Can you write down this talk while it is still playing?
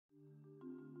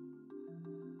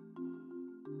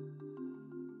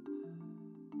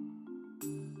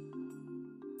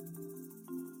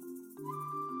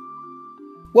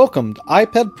Welcome to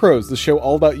iPad Pros, the show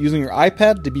all about using your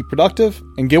iPad to be productive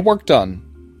and get work done.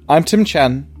 I'm Tim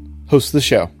Chen, host of the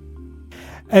show.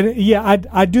 And yeah,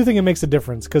 I do think it makes a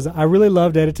difference because I really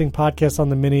loved editing podcasts on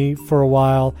the Mini for a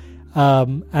while.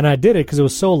 And I did it because it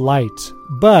was so light.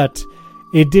 But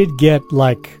it did get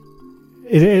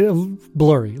it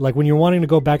blurry. Like when you're wanting to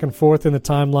go back and forth in the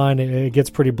timeline, it gets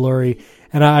pretty blurry.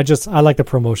 And I like the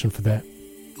promotion for that.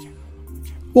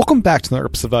 Welcome back to another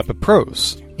episode of iPad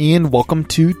Pros, and welcome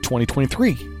to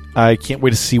 2023. I can't wait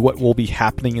to see what will be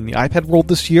happening in the iPad world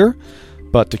this year.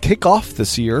 But to kick off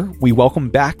this year, we welcome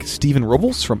back Stephen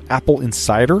Robles from Apple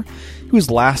Insider, who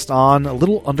was last on a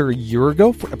little under a year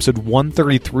ago for episode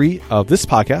 133 of this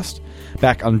podcast,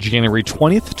 back on January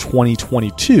 20th,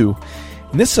 2022.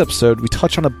 In this episode, we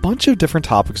touch on a bunch of different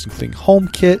topics, including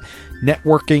HomeKit,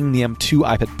 networking, the M2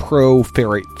 iPad Pro,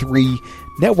 Ferrite 3,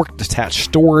 network detached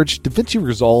storage, DaVinci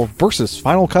Resolve versus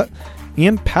Final Cut,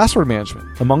 and password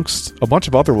management, amongst a bunch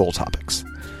of other little topics.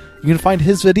 You can find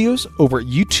his videos over at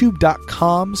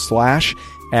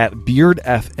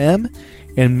youtube.com/@beardfm,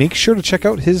 and make sure to check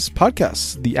out his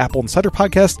podcasts, the Apple Insider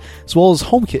Podcast, as well as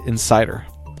HomeKit Insider.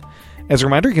 As a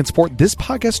reminder, you can support this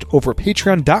podcast over at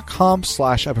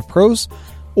patreon.com/iPadPros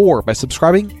or by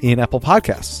subscribing in Apple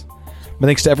Podcasts. My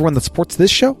thanks to everyone that supports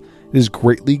this show. It is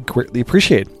greatly, greatly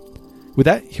appreciated. With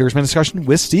that, here's my discussion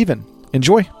with Stephen.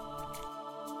 Enjoy.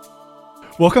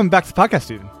 Welcome back to the podcast,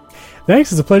 Stephen.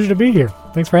 Thanks. It's a pleasure to be here.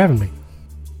 Thanks for having me.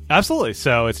 Absolutely.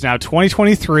 So it's now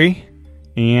 2023,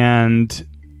 and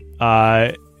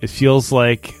it feels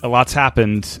like a lot's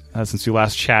happened since we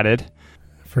last chatted.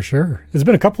 For sure. It's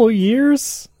been a couple of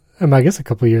years. I guess a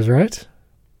couple of years, right?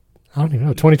 I don't even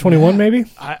know. 2021, maybe?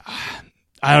 I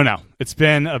don't know. It's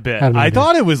been a bit. I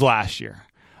thought it was last year.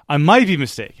 I might be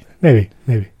mistaken. Maybe.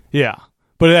 Yeah.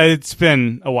 But it's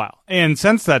been a while. And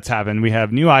since that's happened, we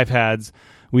have new iPads.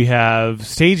 We have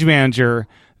Stage Manager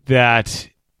that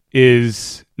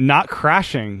is not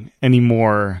crashing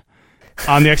anymore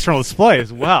on the external display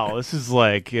as well. This is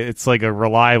it's like a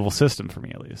reliable system for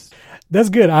me, at least. That's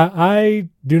good. I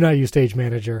do not use Stage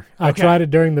Manager. I tried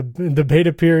it during the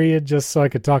beta period just so I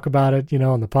could talk about it,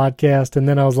 on the podcast. And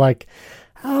then I was like,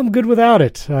 I'm good without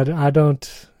it.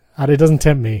 It doesn't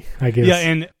tempt me, I guess.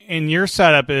 Yeah, and your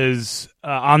setup is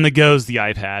on the go's the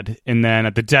iPad, and then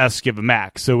at the desk you have a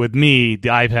Mac. So with me, the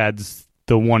iPad's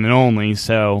the one and only,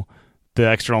 so the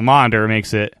external monitor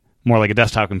makes it more like a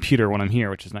desktop computer when I'm here,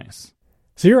 which is nice.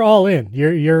 So you're all in.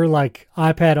 You're like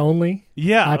iPad only?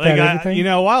 Yeah. iPad everything?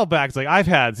 A while back, it's like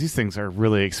iPads, these things are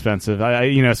really expensive.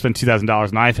 I spent $2,000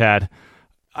 on an iPad.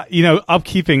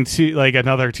 Upkeeping to like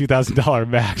another $2,000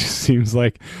 Mac just seems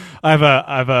like I have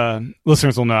a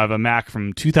listeners will know I have a Mac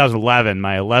from 2011,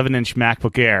 my 11-inch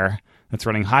MacBook Air that's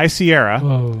running High Sierra.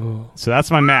 Whoa. So that's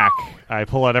my Mac. I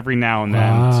pull out every now and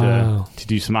then to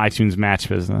do some iTunes match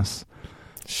business.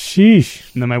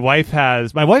 Sheesh. And then my wife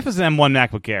has an M1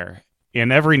 MacBook Air,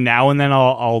 and every now and then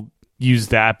I'll use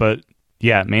that, but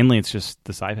yeah, mainly it's just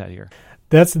this iPad here.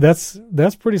 That's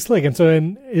pretty slick. And so,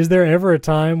 is there ever a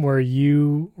time where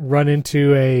you run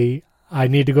into I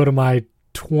need to go to my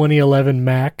 2011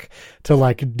 Mac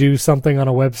to do something on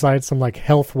a website, some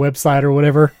health website or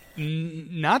whatever?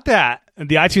 Not that.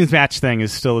 The iTunes Match thing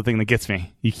is still the thing that gets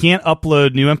me. You can't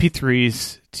upload new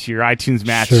MP3s to your iTunes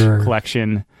Match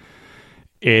collection.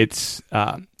 It's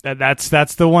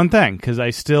that's the one thing, because I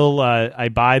still I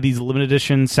buy these limited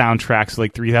edition soundtracks,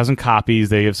 3,000 copies.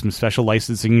 They have some special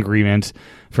licensing agreement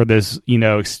for this,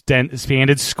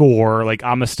 expanded score, like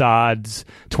Amistad's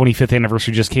 25th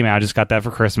anniversary just came out. I just got that for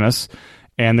Christmas,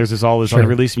 and there's all this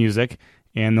unreleased music,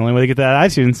 and the only way to get that at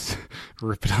iTunes,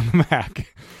 rip it on the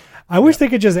Mac. I wish they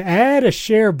could just add a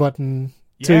share button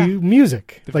to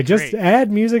music. Just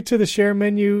add music to the share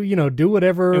menu, do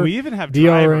whatever. And we even have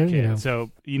DRM, DriverKit.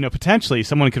 So, potentially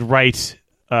someone could write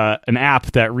an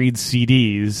app that reads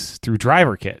CDs through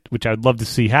DriverKit, which I'd love to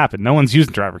see happen. No one's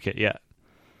using DriverKit yet.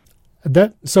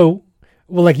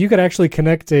 You could actually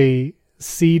connect a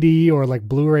CD or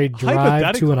Blu-ray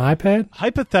drive to an iPad?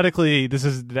 Hypothetically,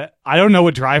 I don't know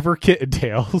what DriverKit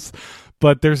entails,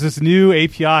 but there's this new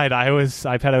API at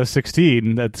iPad OS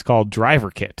 16 that's called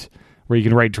DriverKit, where you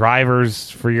can write drivers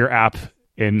for your app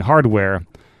in hardware.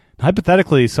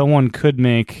 Hypothetically, someone could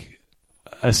make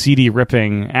a CD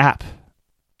ripping app.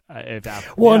 I'm not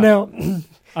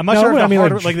sure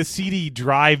if the CD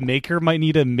drive maker might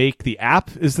need to make the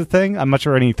app is the thing. I'm not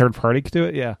sure any third party could do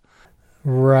it. Yeah.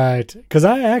 Right. Because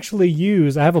I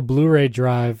have a Blu-ray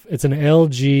drive. It's an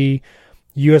LG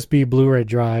USB Blu-ray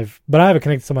drive, but I have it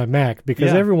connected to my Mac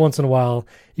because every once in a while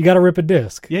you got to rip a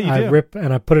disc. Yeah, you do.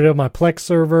 I put it on my Plex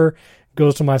server,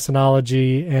 goes to my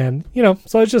Synology, and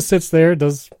so it just sits there. It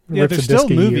does. Yeah, there's still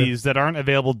movies that aren't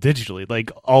available digitally,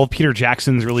 like all of Peter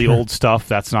Jackson's really old stuff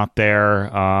that's not there.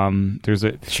 There's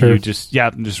a few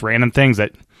just random things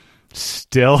that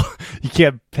still you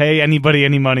can't pay anybody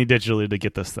any money digitally to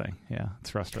get this thing. Yeah, it's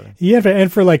frustrating. Yeah, and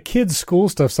for like kids' school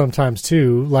stuff sometimes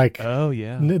too. Like,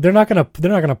 they're not gonna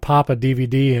pop a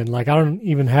DVD in. Like, I don't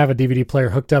even have a DVD player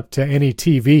hooked up to any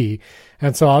TV.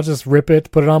 And so I'll just rip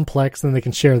it, put it on Plex, and then they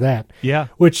can share that. Yeah.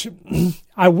 Which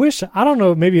I don't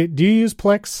know, maybe, do you use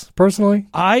Plex personally?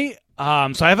 So I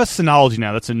have a Synology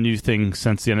now. That's a new thing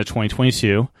since the end of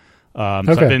 2022. So I've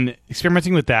been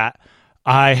experimenting with that.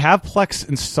 I have Plex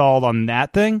installed on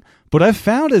that thing. What I've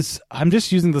found is I'm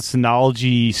just using the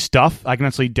Synology stuff. I can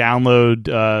actually download,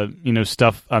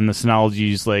 stuff on the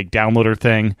Synology's like downloader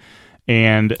thing.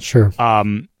 And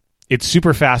it's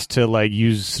super fast to like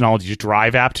use Synology's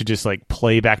Drive app to just like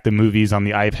play back the movies on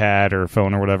the iPad or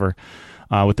phone or whatever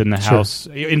within the house,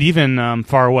 and even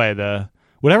far away.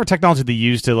 Whatever technology they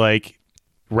use to like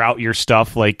route your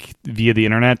stuff like via the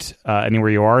internet anywhere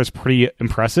you are is pretty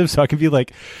impressive. So I can be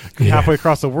like halfway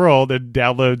across the world and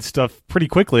download stuff pretty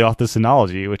quickly off the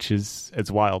Synology, which it's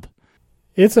wild.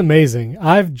 It's amazing.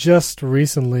 I've just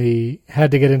recently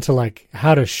had to get into like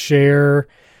how to share,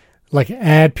 like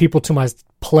add people to my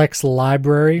Plex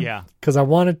library. Yeah. Because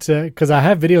I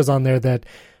have videos on there that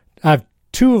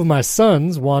two of my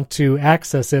sons want to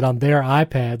access it on their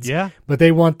iPads. Yeah. But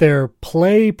they want their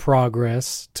play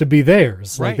progress to be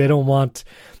theirs. Right. Like they don't want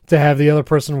to have the other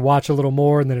person watch a little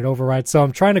more and then it overwrites. So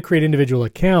I'm trying to create individual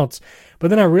accounts. But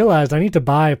then I realized I need to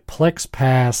buy Plex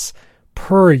Pass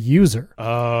per user.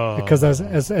 Oh. Because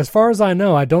as far as I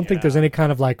know, I don't think there's any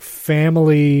kind of like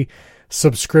family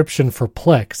subscription for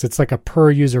Plex. It's like a per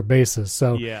user basis.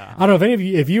 So I don't know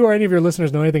if you or any of your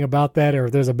listeners know anything about that, or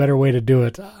if there's a better way to do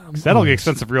it. That'll get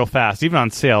expensive real fast. Even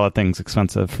on sale, that thing's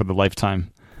expensive for the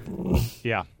lifetime.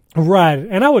 Yeah. Right.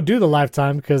 And I would do the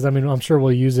lifetime because I'm sure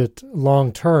we'll use it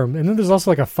long term. And then there's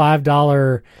also like a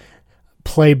 $5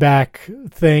 playback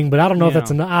thing, but I don't know if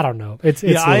that's I don't know. It's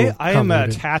I am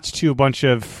attached to a bunch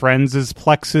of friends'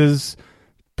 Plexes,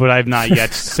 but I've not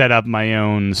yet set up my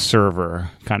own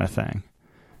server kind of thing.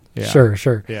 Yeah.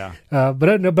 Sure. Yeah.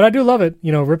 But I do love it.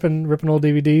 Ripping old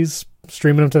DVDs,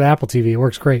 streaming them to the Apple TV. It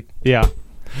works great. Yeah.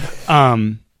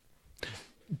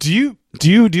 Do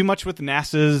you do much with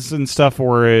NASA's and stuff,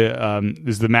 or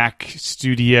is the Mac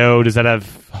Studio? Do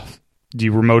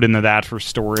you remote into that for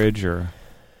storage, or?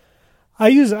 I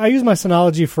use my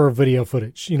Synology for video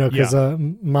footage. Because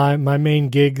my main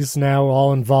gigs now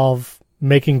all involve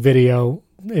making video.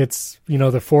 It's the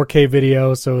 4K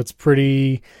video, so it's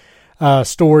pretty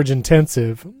storage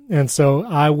intensive, and so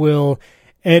I will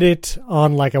edit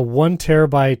on like a 1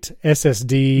 terabyte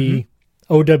SSD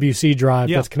OWC drive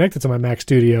that's connected to my Mac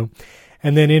Studio,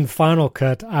 and then in Final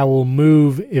Cut I will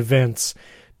move events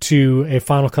to a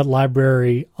Final Cut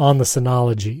library on the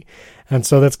Synology, and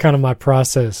so that's kind of my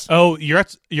process. Oh,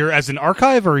 you're as an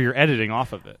archive, or you're editing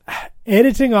off of it?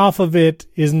 Editing off of it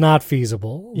is not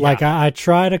feasible. Yeah. Like I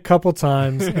tried a couple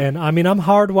times, and I'm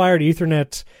hardwired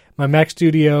Ethernet. My Mac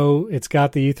Studio, it's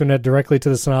got the Ethernet directly to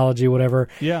the Synology, whatever.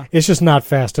 Yeah. It's just not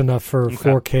fast enough for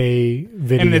 4K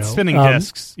video. And it's spinning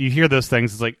discs. You hear those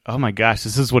things, it's like, oh my gosh,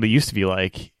 this is what it used to be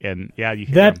like. And you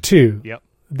hear that them. Too. Yep.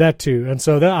 That too. And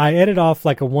so I edit off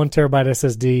like a 1 terabyte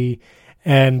SSD,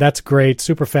 and that's great,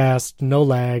 super fast, no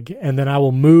lag. And then I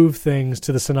will move things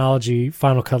to the Synology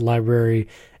Final Cut library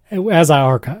as I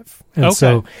archive. And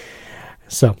so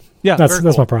yeah, that's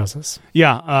cool. My process.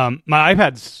 Yeah, my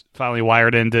iPad's finally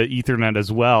wired into Ethernet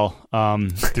as well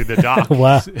through the dock.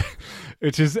 Wow.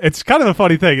 It's kind of a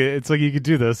funny thing. It's like you could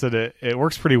do this, and it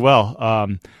works pretty well.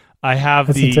 I have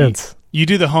that's intense. You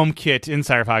do the HomeKit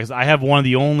Insider file, because I have one of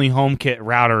the only HomeKit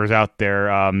routers out there,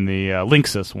 the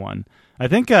Linksys one. I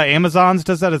think Amazon's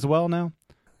does that as well now.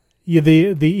 Yeah,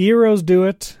 the Eeros do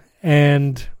it,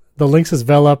 and the Linksys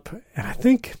Velop, and I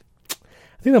think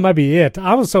that might be it.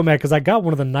 I was so mad because I got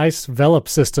one of the nice Velop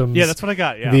systems. Yeah, that's what I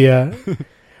got. Yeah.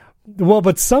 Well,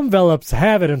 but some Velops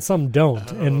have it and some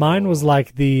don't. And mine was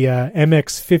like the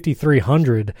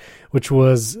MX5300, which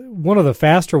was one of the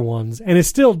faster ones, and it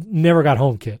still never got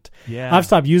HomeKit. Yeah. I've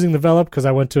stopped using the Velop because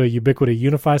I went to a Ubiquiti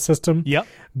Unify system. Yep.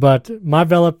 But my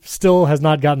Velop still has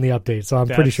not gotten the update, so I'm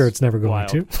pretty sure it's never going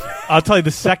to. I'll tell you,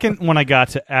 the second one I got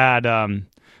to add...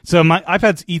 so my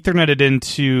iPad's Ethernetted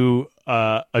into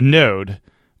a node,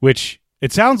 which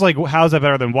it sounds like, how is that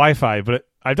better than Wi-Fi? But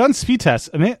I've done speed tests.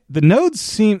 I mean, the nodes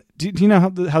seem... Do you know how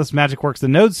this magic works? The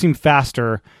nodes seem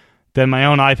faster than my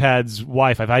own iPad's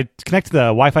Wi-Fi. If I connect to the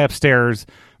Wi-Fi upstairs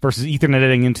versus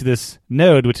Ethernetting into this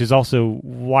node, which is also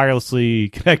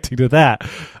wirelessly connecting to that,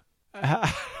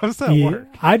 How does that work?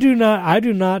 I do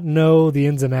not know the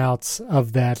ins and outs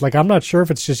of that. Like, I'm not sure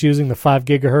if it's just using the 5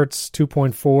 gigahertz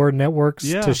 2.4 networks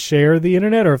to share the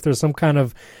internet, or if there's some kind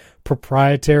of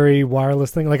proprietary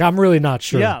wireless thing. Like, I'm really not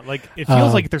sure. Yeah, like it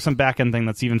feels like there's some back-end thing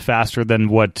that's even faster than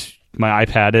what my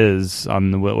iPad is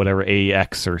on the whatever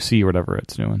AX or C or whatever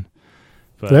it's doing.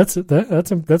 But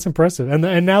that's impressive.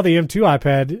 And now the M2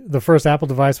 iPad, the first Apple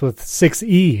device with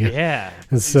 6E. Yeah.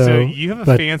 So you have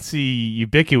a fancy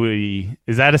Ubiquity.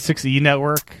 Is that a 6E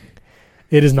network?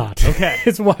 It is not. Okay.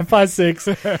 It's Wi-Fi 6.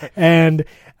 And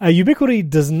Ubiquity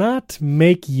does not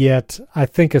make yet, I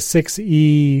think, a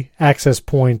 6E access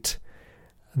point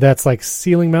that's like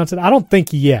ceiling mounted. I don't think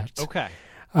yet. Okay.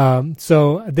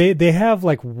 So they have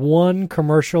like one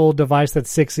commercial device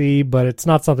that's 6E, but it's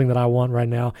not something that I want right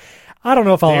now. I don't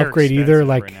know if I'll upgrade either.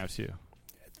 Like, right now too.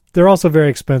 They're also very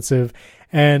expensive.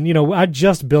 And, I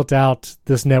just built out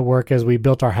this network as we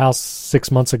built our house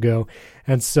 6 months ago.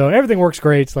 And so everything works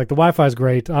great. Like, the Wi-Fi is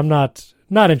great. I'm not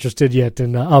interested yet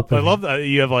in upping. I love that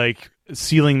you have like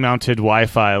ceiling mounted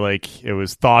Wi-Fi, like it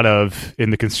was thought of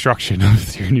in the construction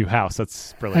of your new house.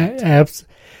 That's brilliant.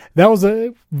 That was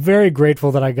very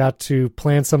grateful that I got to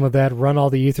plan some of that, run all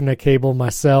the Ethernet cable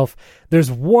myself.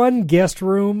 There's one guest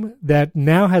room that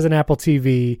now has an Apple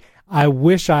TV. I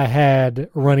wish I had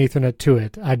run Ethernet to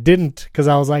it. I didn't, because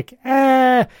I was like,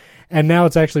 and now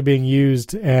it's actually being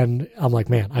used, and I'm like,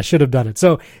 man, I should have done it.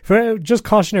 So, just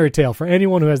cautionary tale for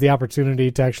anyone who has the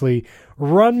opportunity to actually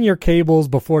run your cables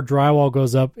before drywall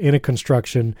goes up in a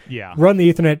construction. Yeah. Run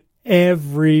the Ethernet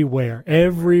everywhere,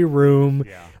 every room.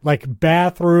 Yeah. Like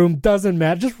bathroom, doesn't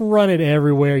matter. Just run it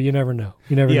everywhere. You never know.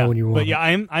 You never know when you want. But yeah,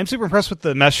 I'm super impressed with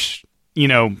the mesh.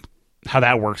 How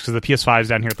that works, because the PS5 is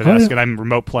down here at the desk, and I'm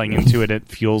remote playing into it. It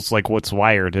feels like what's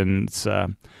wired, and it's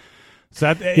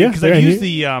because I've used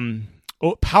the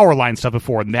power line stuff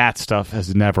before, and that stuff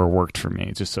has never worked for me.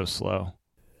 It's just so slow.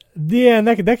 Yeah, and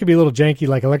that could be a little janky,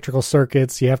 like electrical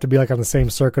circuits. You have to be like on the same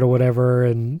circuit or whatever,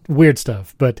 and weird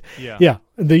stuff. But yeah,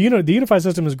 the Unified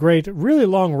system is great. Really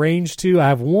long range too. I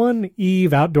have one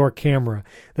Eve outdoor camera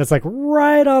that's like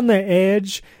right on the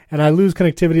edge, and I lose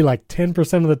connectivity like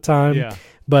 10% of the time. Yeah.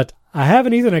 But I have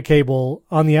an Ethernet cable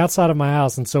on the outside of my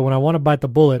house, and so when I want to bite the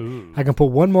bullet, I can put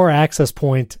one more access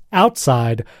point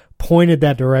outside, pointed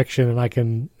that direction, and I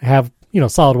can have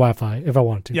solid Wi-Fi if I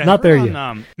wanted to. Yeah, not there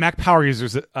yet. Mac Power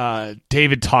Users,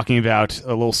 David talking about a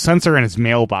little sensor in his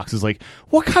mailbox is like,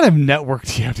 what kind of network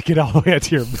do you have to get all the way out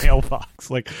to your mailbox?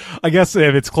 Like, I guess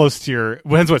if it's close to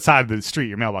depends what side of the street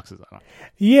your mailbox is on.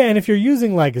 Yeah, and if you're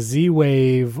using like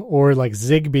Z-Wave or like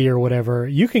Zigbee or whatever,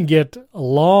 you can get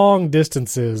long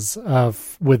distances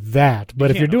with that.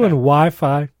 But if you're doing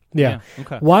Wi-Fi,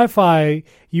 Wi-Fi,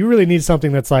 you really need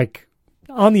something that's like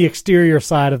on the exterior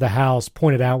side of the house,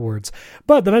 pointed outwards.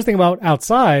 But the nice thing about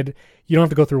outside, you don't have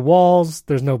to go through walls.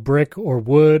 There's no brick or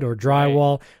wood or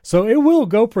drywall, so it will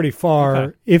go pretty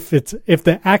far if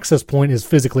the access point is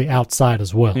physically outside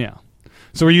as well. Yeah.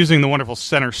 So we're using the wonderful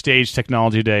center stage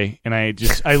technology today, and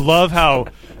I love how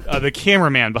the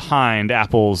cameraman behind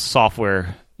Apple's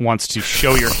software wants to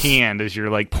show your hand as you're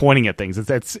like pointing at things.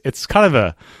 It's kind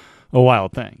of a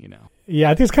wild thing, Yeah,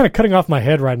 I think it's kind of cutting off my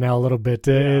head right now a little bit.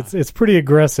 It's pretty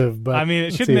aggressive, but I mean,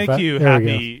 it should make you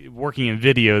happy working in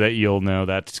video that you'll know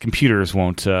that computers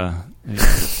won't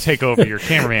take over your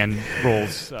cameraman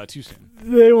roles too soon.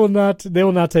 They will not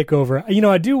take over.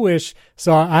 I do wish.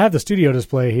 So I have the studio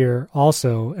display here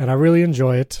also, and I really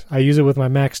enjoy it. I use it with my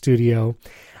Mac Studio.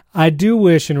 I do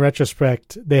wish, in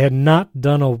retrospect, they had not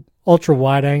done a ultra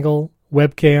wide angle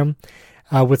webcam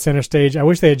with Center Stage. I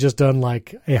wish they had just done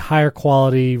like a higher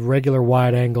quality regular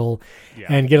wide angle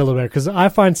and get a little better, because I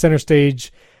find Center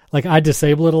Stage, like, I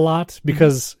disable it a lot,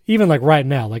 because even like right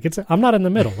now, like I'm not in the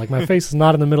middle, like my face is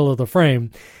not in the middle of the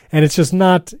frame, and it's just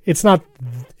not.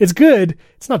 It's good.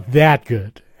 It's not that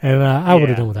good, and I would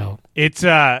have done without.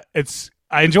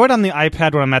 I enjoyed on the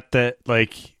iPad when I'm at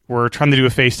we're trying to do a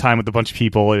FaceTime with a bunch of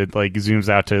people. It like zooms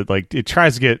out to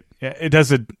it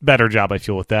does a better job, I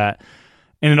feel, with that.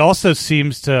 And it also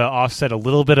seems to offset a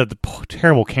little bit of the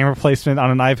terrible camera placement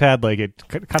on an iPad. Like, it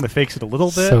kind of fakes it a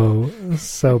little bit.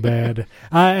 So bad.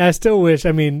 I still wish,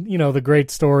 the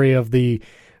great story of the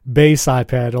base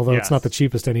iPad, although it's not the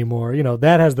cheapest anymore,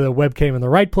 that has the webcam in the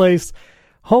right place.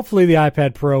 Hopefully the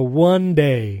iPad Pro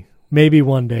maybe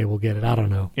one day we'll get it. I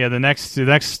don't know. Yeah, the next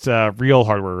real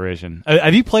hardware revision.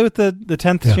 Have you played with the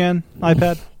 10th gen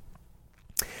iPad?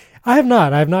 I have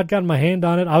not. I have not gotten my hand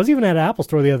on it. I was even at Apple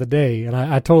Store the other day, and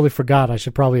I totally forgot. I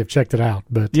should probably have checked it out.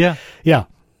 But yeah,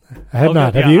 I have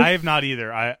not. Have you? I have not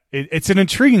either. It's an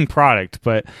intriguing product,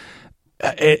 but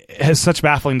it has such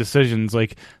baffling decisions.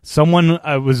 Like, someone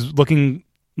was looking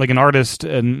like an artist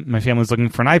and my family's looking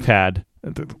for an iPad,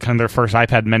 kind of their first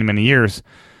iPad in many, many years.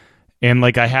 And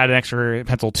like I had an extra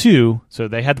Pencil 2, so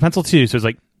they had the Pencil 2, so it's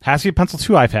like, has to be a Pencil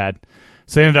 2 iPad.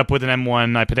 So they ended up with an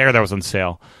M1 iPad Air that was on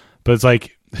sale. But it's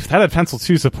like, if that had Pencil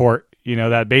 2 support,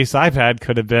 that base iPad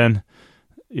could have been,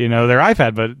 their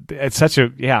iPad. But it's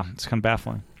it's kind of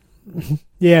baffling.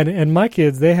 Yeah, and my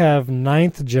kids, they have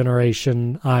 9th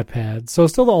generation iPads. So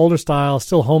still the older style,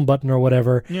 still home button or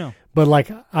whatever. Yeah. But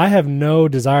like, I have no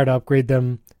desire to upgrade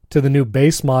them to the new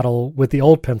base model with the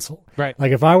old Pencil. Right.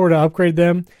 Like if I were to upgrade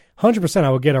them, 100% I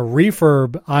would get a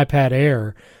refurb iPad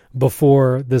Air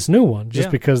before this new one,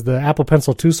 just because the Apple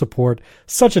Pencil 2 support,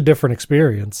 such a different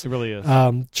experience. It really is.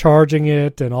 Charging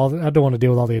it and all, I don't want to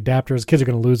deal with all the adapters. Kids are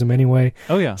going to lose them anyway.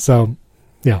 Oh, yeah. So,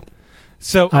 yeah.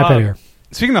 So, iPad Air.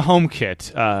 Speaking of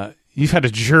HomeKit, you've had a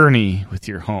journey with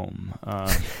your home.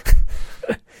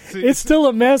 It's still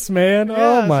a mess, man.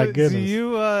 Oh, my goodness. So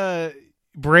you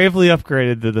bravely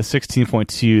upgraded to the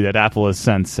 16.2 that Apple has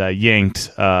since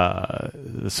yanked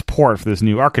the support for this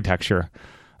new architecture.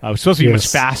 It was supposed to be much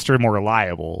faster, more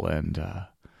reliable, and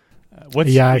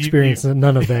I experienced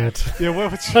none of that.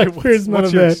 What's your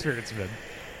experience been?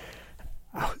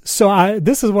 So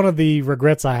this is one of the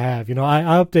regrets I have. I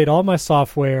update all my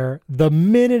software the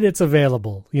minute it's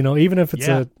available. Even if it's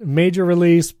a major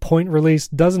release, point release,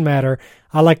 doesn't matter.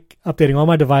 I like updating all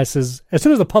my devices as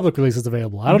soon as the public release is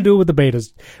available. I don't do it with the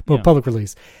betas, but public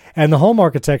release. And the home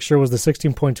architecture was the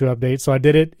 16.2 update, so I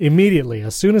did it immediately.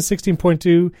 As soon as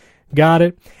 16.2 got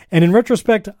it. And in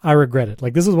retrospect, I regret it.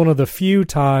 Like, this is one of the few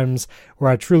times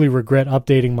where I truly regret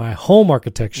updating my home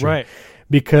architecture. Right.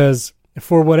 Because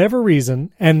for whatever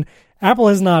reason, and Apple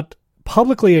has not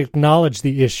publicly acknowledged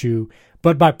the issue,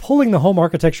 but by pulling the home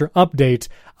architecture update,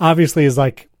 obviously is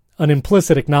like an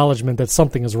implicit acknowledgement that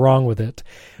something is wrong with it.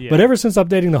 Yeah. But ever since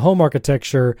updating the home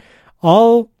architecture,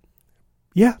 pretty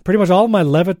much all of my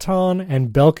Leviton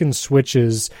and Belkin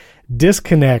switches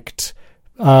disconnect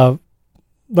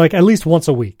like at least once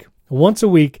a week.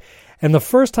 And the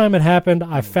first time it happened,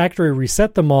 I factory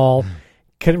reset them all,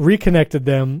 reconnected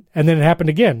them, and then it happened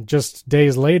again just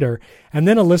days later. And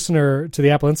then a listener to the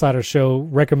Apple Insider Show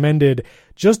recommended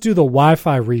just do the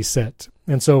Wi-Fi reset.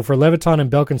 And so for Leviton and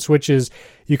Belkin switches,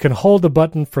 you can hold the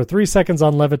button for 3 seconds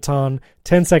on Leviton,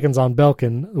 10 seconds on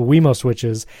Belkin, the Wemo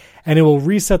switches, and it will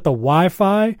reset the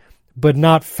Wi-Fi, but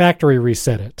not factory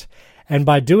reset it. And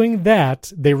by doing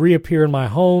that, they reappear in my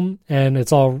home, and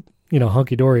it's all,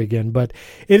 hunky-dory again. But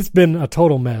it's been a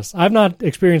total mess. I've not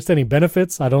experienced any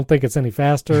benefits. I don't think it's any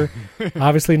faster.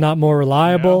 Obviously not more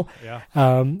reliable.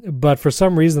 Yeah. But for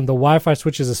some reason, the Wi-Fi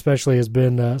switches especially has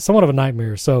been somewhat of a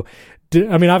nightmare. So,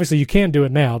 obviously you can't do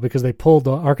it now because they pulled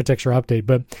the architecture update.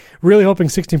 But really hoping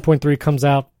 16.3 comes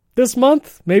out this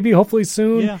month, maybe, hopefully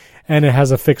soon. Yeah. And it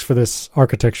has a fix for this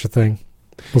architecture thing.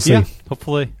 We'll see. Yeah,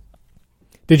 hopefully.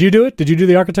 Did you do it? Did you do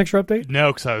the architecture update?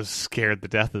 No, because I was scared to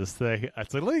death of this thing. I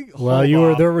was like,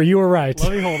 you were right.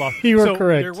 Let me hold on. You were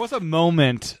correct. There was a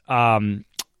moment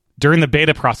during the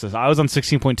beta process. I was on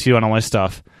 16.2 on all my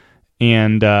stuff,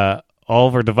 and all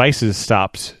of our devices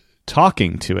stopped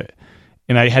talking to it.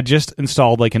 And I had just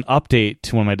installed like an update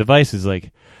to one of my devices.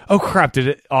 Like, oh crap! Did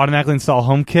it automatically install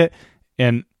HomeKit?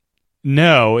 And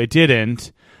no, it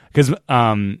didn't, because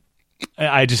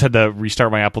I just had to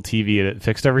restart my Apple TV and it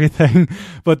fixed everything.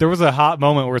 But there was a hot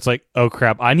moment where it's like, oh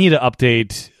crap, I need to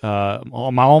update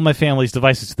all my family's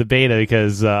devices to the beta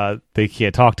because they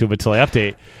can't talk to them until I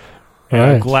update. And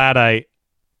I'm glad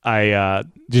I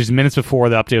just minutes before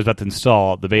the update was about to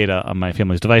install the beta on my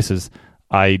family's devices,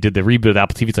 I did the reboot of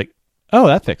Apple TV. It's like, oh,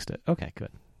 that fixed it. Okay, good.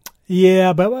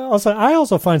 Yeah, but I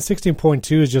also find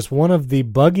 16.2 is just one of the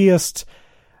buggiest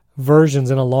versions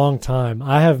in a long time.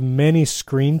 I have many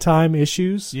screen time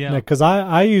issues because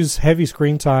I use heavy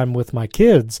screen time with my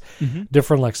kids,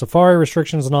 different like Safari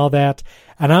restrictions and all that,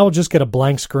 and I will just get a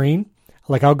blank screen.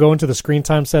 Like I'll go into the screen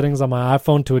time settings on my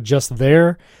iPhone to adjust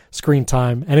their screen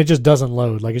time, and it just doesn't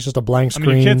load. Like it's just a blank screen.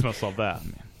 I mean, your kids must love that.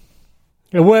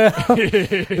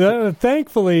 Well,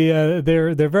 thankfully,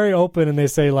 they're very open, and they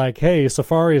say like, "Hey,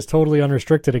 Safari is totally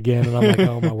unrestricted again," and I'm like,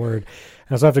 "Oh my word!"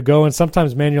 And so I have to go and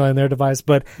sometimes manually on their device.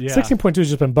 But 16.2 has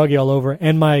just been buggy all over,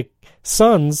 and my two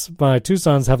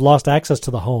sons, have lost access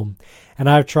to the home, and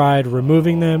I've tried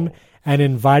removing them and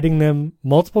inviting them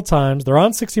multiple times. They're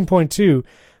on 16.2,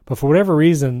 but for whatever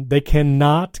reason, they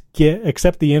cannot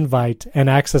accept the invite and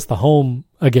access the home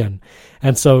again.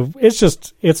 And so it's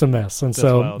a mess. And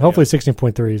so hopefully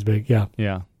 16.3 is big. Yeah.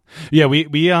 Yeah. Yeah, we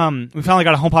finally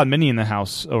got a HomePod Mini in the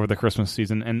house over the Christmas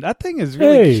season, and that thing is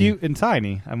really cute and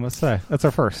tiny, I must say. That's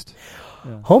our first.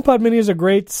 HomePod Mini is a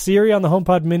great Siri on the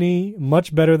HomePod Mini,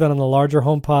 much better than on the larger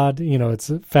HomePod. It's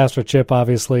a faster chip,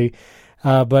 obviously.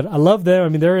 But I love them. I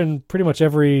mean, they're in pretty much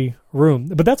every room.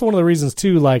 But that's one of the reasons,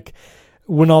 too, like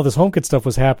when all this HomeKit stuff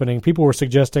was happening, people were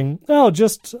suggesting,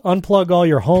 just unplug all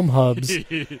your home hubs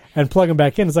and plug them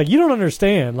back in. It's like, you don't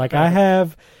understand. Like, I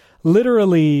have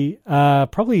literally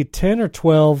probably 10 or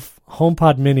 12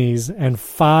 HomePod Minis and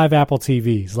 5 Apple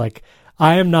TVs. Like,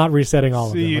 I am not resetting all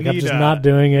of them. Like, I'm just not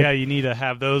doing it. Yeah, you need to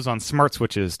have those on smart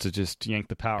switches to just yank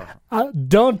the power.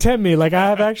 Don't tempt me. Like, I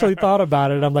have actually thought about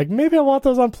it. I'm like, maybe I want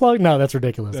those unplugged. No, that's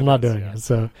ridiculous. I'm not doing it.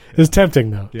 So it's tempting,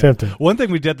 though. Yeah. Tempting. One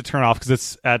thing we did to turn off, because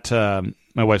it's at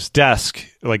my wife's desk,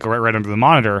 like right under the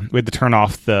monitor, we had to turn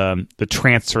off the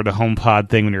transfer to HomePod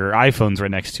thing when your iPhone's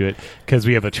right next to it, because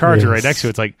we have a charger right next to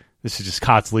it. It's like, this is just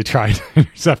constantly trying to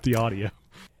intercept the audio.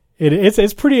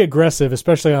 It's pretty aggressive,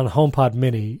 especially on HomePod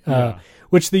Mini,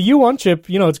 which the U1 chip,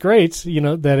 it's great,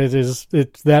 that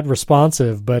it's that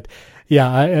responsive, but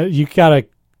you gotta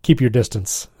keep your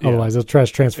distance, otherwise it'll try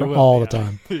to transfer all the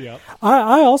time.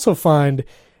 I also find,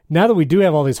 now that we do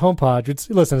have all these HomePods,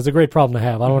 it's a great problem to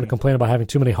have. I don't want to complain about having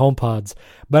too many HomePods,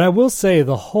 but I will say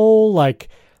the whole, like,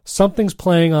 something's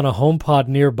playing on a HomePod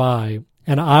nearby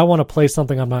and I want to play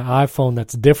something on my iPhone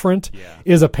that's different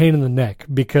is a pain in the neck,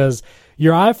 because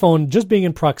your iPhone, just being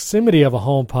in proximity of a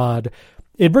HomePod,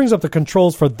 it brings up the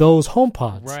controls for those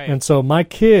HomePods. Right. And so my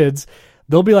kids,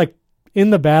 they'll be like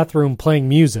in the bathroom playing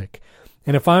music.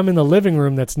 And if I'm in the living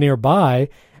room that's nearby,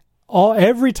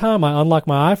 every time I unlock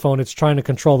my iPhone, it's trying to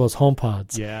control those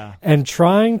HomePods. Yeah. And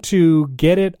trying to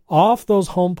get it off those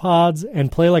HomePods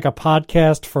and play like a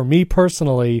podcast for me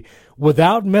personally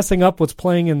without messing up what's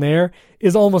playing in there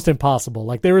is almost impossible.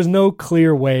 Like, there is no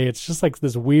clear way. It's just like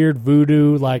this weird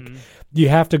voodoo, like you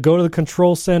have to go to the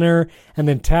control center and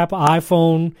then tap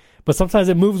iPhone, but sometimes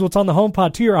it moves what's on the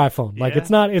HomePod to your iPhone. Like, it's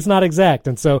not exact.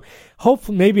 And so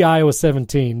hopefully maybe iOS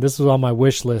 17, this was on my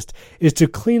wish list, is to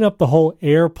clean up the whole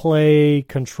AirPlay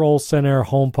control center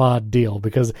HomePod deal,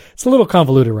 because it's a little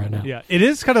convoluted right now. Yeah, it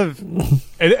is kind of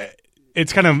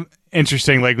it's kind of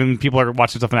interesting. Like, when people are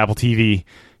watching stuff on Apple TV,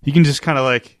 you can just kind of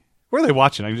like, where are they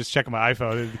watching? I can just check on my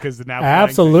iPhone because the now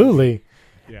absolutely.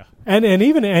 Yeah. And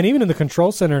even in the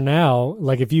control center now,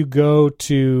 like if you go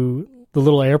to the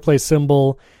little AirPlay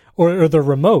symbol or the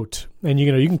remote, and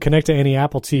you can connect to any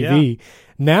Apple TV. Yeah.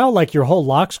 Now, like, your whole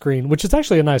lock screen, which is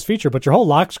actually a nice feature, but your whole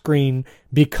lock screen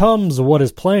becomes what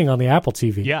is playing on the Apple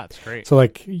TV. Yeah, it's great. So,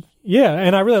 like,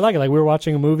 and I really like it. Like, we were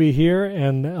watching a movie here,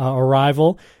 and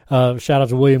Arrival. Shout out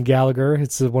to William Gallagher.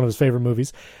 It's one of his favorite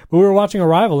movies. But we were watching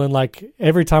Arrival, and, like,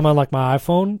 every time I unlock my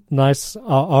iPhone, nice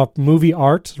movie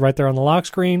art right there on the lock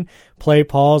screen, play,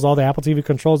 pause, all the Apple TV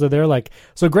controls are there. Like,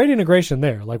 so great integration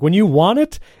there. Like, when you want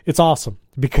it, it's awesome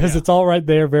because it's all right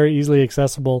there, very easily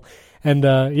accessible. And,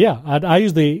 I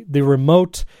use the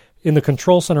remote in the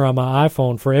control center on my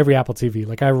iPhone for every Apple TV.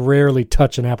 Like, I rarely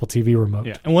touch an Apple TV remote.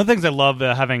 Yeah, and one of the things I love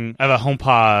I have a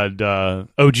HomePod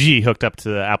OG hooked up to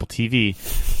the Apple TV,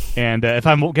 and if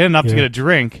I'm getting up to get a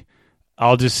drink,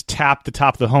 I'll just tap the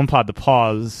top of the HomePod to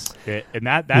pause it, and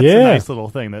that's a nice little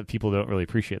thing that people don't really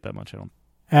appreciate that much.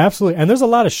 Absolutely. And there's a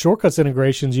lot of shortcuts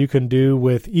integrations you can do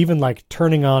with even like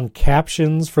turning on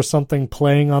captions for something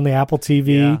playing on the Apple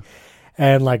TV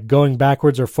and like going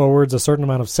backwards or forwards a certain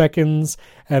amount of seconds.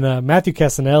 And Matthew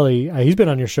Casanelli, he's been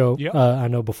on your show, I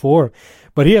know before,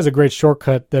 but he has a great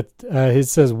shortcut that it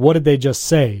says, "What did they just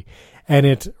say?" And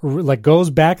it like goes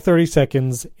back 30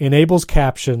 seconds, enables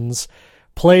captions,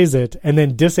 plays it, and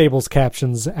then disables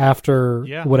captions after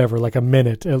whatever, like a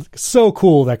minute. It's so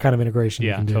cool, that kind of integration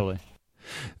you can do. Totally.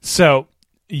 So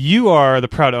you are the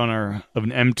proud owner of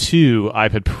an M2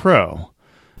 iPad Pro.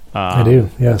 I do,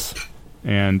 yes.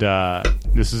 And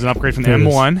this is an upgrade from the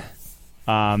M1.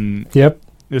 Yep.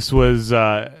 This was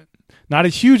not a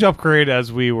huge upgrade,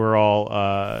 as we were all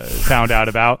found out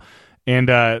about. And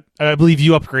I believe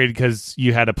you upgraded because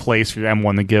you had a place for your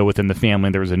M1 to go within the family,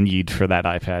 and there was a need for that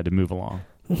iPad to move along.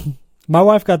 My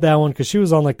wife got that one because she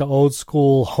was on like the old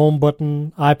school home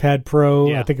button iPad Pro.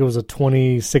 Yeah. I think it was a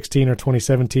 2016 or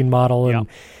 2017 model, and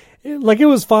it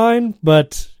was fine,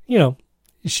 but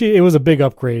it was a big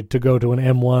upgrade to go to an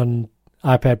M1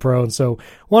 iPad Pro, and so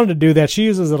wanted to do that. She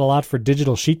uses it a lot for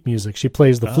digital sheet music. She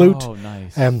plays the flute,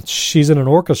 nice. And she's in an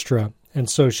orchestra, and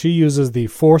so she uses the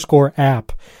Fourscore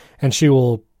app, and she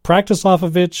will practice off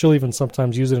of it. She'll even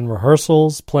sometimes use it in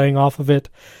rehearsals, playing off of it.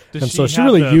 So she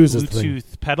really uses the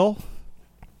Bluetooth pedal.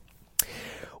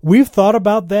 We've thought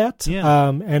about that,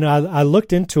 and I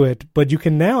looked into it, but you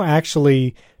can now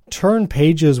actually turn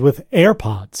pages with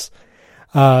AirPods.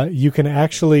 You can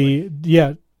actually,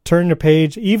 turn the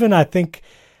page, even I think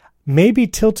maybe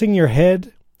tilting your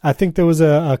head I think there was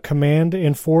a command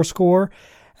in Fourscore.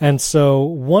 And so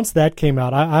once that came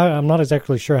out, I'm not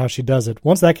exactly sure how she does it.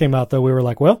 Once that came out, though, we were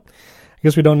like, well, I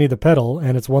guess we don't need the pedal,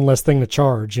 and it's one less thing to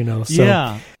charge, So.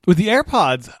 Yeah. With the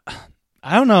AirPods,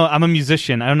 I don't know. I'm a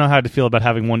musician. I don't know how to feel about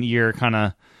having one ear kind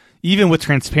of, even with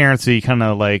transparency, kind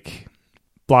of like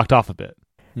blocked off a bit.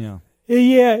 Yeah.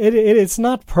 Yeah, it's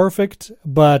not perfect,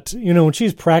 but, when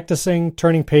she's practicing,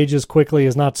 turning pages quickly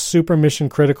is not super mission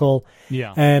critical.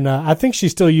 Yeah. And I think she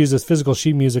still uses physical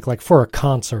sheet music like for a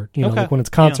concert. Like when it's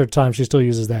concert time, she still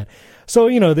uses that. So,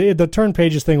 the turn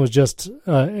pages thing was just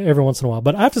every once in a while.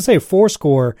 But I have to say,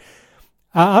 Fourscore,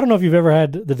 I don't know if you've ever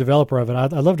had the developer of it.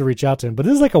 I'd love to reach out to him. But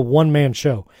this is like a one-man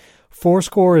show.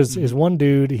 Fourscore is one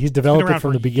dude. He's developed it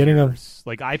from the beginning of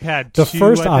like iPad. The 2,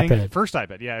 first I think. iPad. First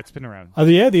iPad. Yeah, it's been around.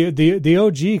 The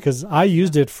OG, because I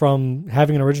used it from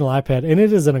having an original iPad, and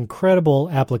it is an incredible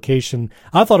application.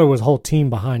 I thought it was a whole team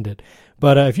behind it.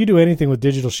 But if you do anything with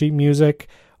digital sheet music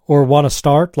or want to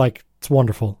start, it's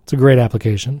wonderful. It's a great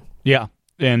application. Yeah.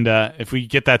 And if we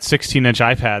get that 16-inch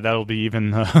iPad, that'll be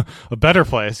even a better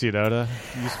place, to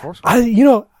use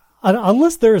Fourscore.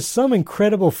 Unless there is some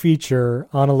incredible feature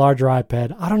on a larger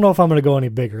iPad, I don't know if I'm going to go any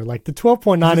bigger. Like the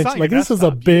 12.9 inch, this is a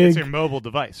big. It's your mobile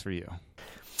device for you.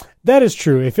 That is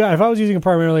true. If I was using it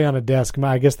primarily on a desk,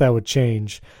 I guess that would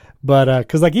change. But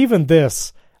because even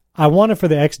this, I want it for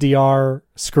the XDR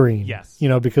screen. Yes.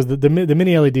 Because the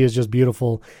mini LED is just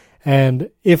beautiful. And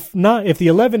if the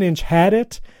 11-inch had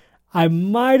it, I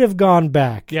might have gone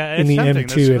back in the tempting. M2 the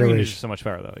screen iteration. Is so much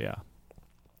better though. Yeah.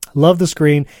 Love the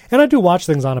screen, and I do watch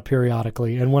things on it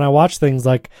periodically. And when I watch things,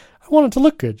 I want it to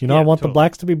look good. I want the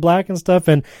blacks to be black and stuff.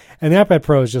 And the iPad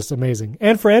Pro is just amazing.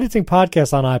 And for editing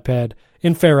podcasts on iPad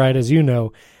in Ferrite, as you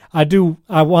know, I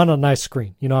want a nice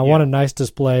screen. I want a nice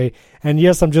display. And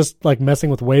yes, I'm just messing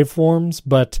with waveforms,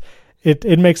 but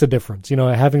it makes a difference.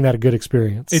 Having that a good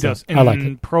experience. It does. I like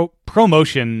it.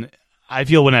 ProMotion, I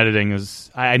feel when editing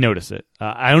I notice it.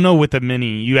 I don't know with the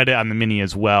Mini. You edit on the Mini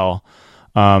as well.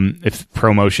 If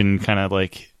ProMotion kind of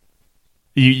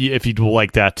if you'd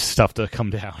like that stuff to come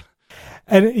down.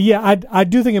 And yeah, I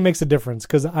do think it makes a difference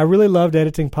because I really loved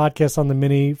editing podcasts on the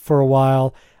Mini for a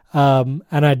while. And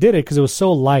I did it because it was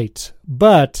so light,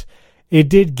 but it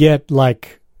did get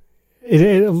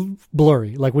it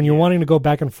blurry. Like when you're wanting to go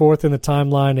back and forth in the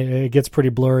timeline, it gets pretty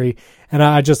blurry. And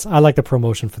I like the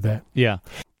ProMotion for that. Yeah.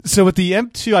 So with the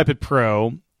M2 iPad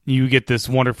Pro, you get this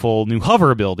wonderful new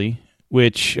hover ability,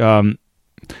 which,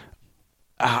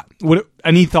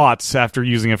 any thoughts after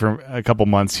using it for a couple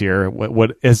months here?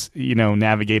 What is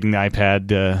navigating the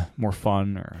iPad more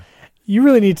fun? Or you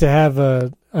really need to have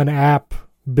an app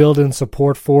built-in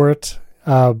support for it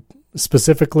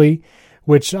specifically.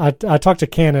 Which I talked to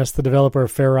Canis, the developer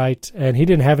of Ferrite, and he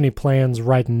didn't have any plans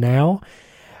right now.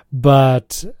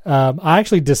 But I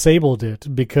actually disabled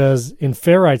it because in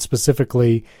Ferrite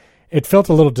specifically, it felt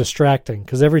a little distracting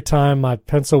because every time my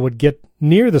pencil would get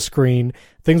near the screen,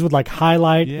 things would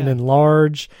highlight and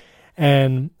enlarge.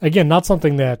 And again, not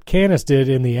something that Canis did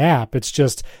in the app. It's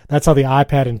just that's how the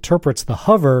iPad interprets the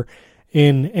hover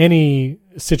in any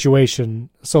situation.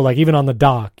 So even on the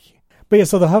dock. But yeah,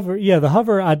 so the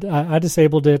hover, I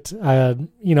disabled it. I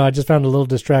just found it a little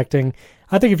distracting.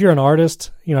 I think if you're an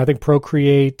artist, I think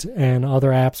Procreate and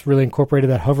other apps really incorporated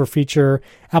that hover feature.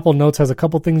 Apple Notes has a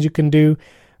couple things you can do,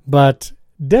 but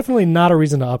definitely not a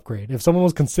reason to upgrade. If someone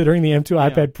was considering the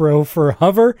M2 iPad Pro for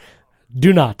hover,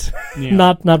 do not. Yeah.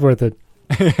 Not worth it.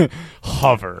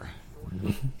 Hover.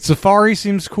 Safari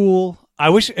seems cool.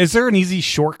 Is there an easy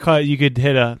shortcut you could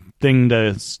hit a thing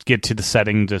to get to the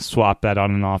setting to swap that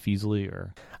on and off easily?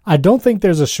 Or I don't think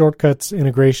there's a shortcuts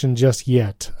integration just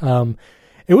yet.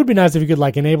 It would be nice if you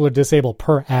could enable or disable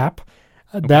per app.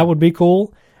 Okay. That would be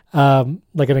cool.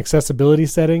 Like an accessibility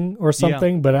setting or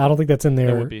something, but I don't think that's in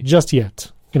there just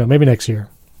yet. Maybe next year.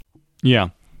 Yeah.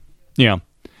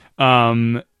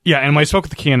 And when I spoke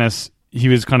with Canis, he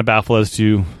was kind of baffled as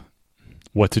to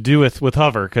what to do with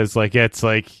hover, because it's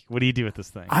what do you do with this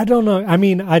thing? I don't know. I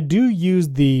mean, I do use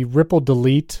the ripple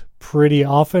delete pretty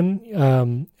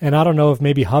often, and I don't know if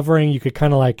maybe hovering you could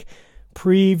kind of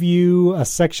preview a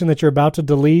section that you're about to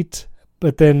delete,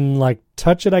 but then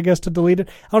touch it, I guess, to delete it.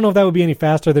 I don't know if that would be any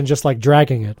faster than just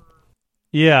dragging it.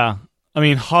 Yeah. I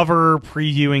mean, hover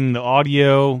previewing the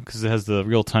audio because it has the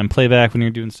real-time playback when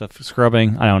you're doing stuff for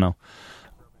scrubbing. I don't know.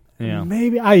 Yeah.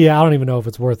 Maybe. I don't even know if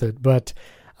it's worth it, but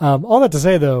all that to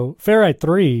say, though, Ferrite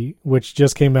 3, which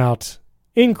just came out,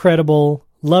 incredible.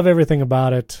 Love everything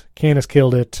about it. Canis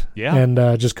killed it. Yeah.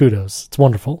 And just kudos. It's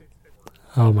wonderful.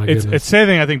 Oh my goodness. It's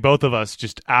saving, I think, both of us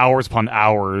just hours upon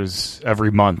hours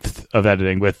every month of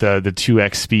editing with the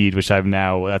 2x speed, which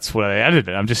that's what I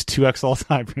edited. I'm just 2x all the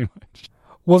time, pretty much.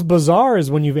 What's bizarre is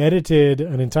when you've edited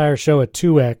an entire show at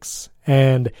 2x,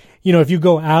 and if you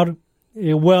go out,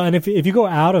 and if you go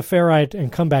out of Ferrite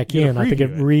and come back in, I think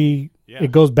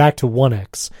it goes back to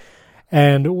 1x.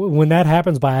 And when that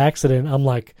happens by accident, I'm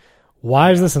like,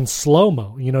 why is this in slow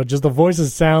mo? Just the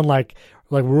voices sound like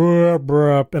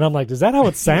and I'm like, is that how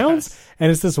it sounds? Yes.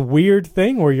 And it's this weird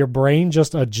thing where your brain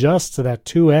just adjusts to that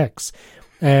 2x.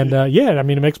 And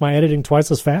it makes my editing twice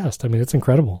as fast. I mean, it's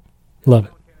incredible. Love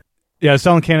it. Yeah, I was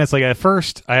telling Ken, it's like at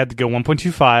first I had to go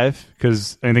 1.25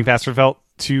 because anything faster felt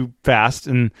too fast,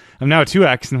 and I'm now at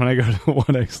 2x, and when I go to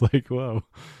 1x, like, whoa.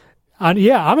 I'm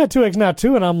at 2x now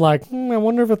too, and I'm like, I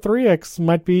wonder if a 3x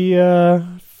might be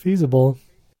feasible.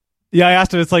 Yeah, I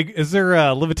asked him, it's like, is there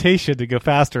a limitation to go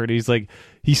faster? And he's like,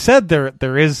 he said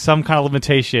there is some kind of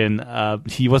limitation.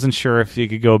 He wasn't sure if he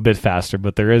could go a bit faster,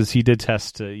 but there is. He did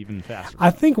test even faster. I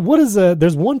think,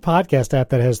 there's one podcast app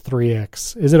that has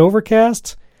 3x. Is it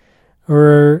Overcast?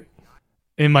 Or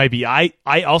it might be. I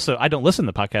don't listen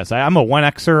to podcasts. I'm a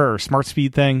 1xer or smart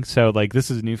speed thing, so like this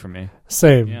is new for me.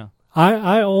 Same. Yeah.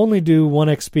 I only do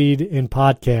 1x speed in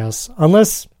podcasts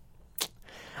unless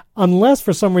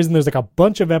for some reason there's like a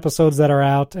bunch of episodes that are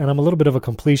out and I'm a little bit of a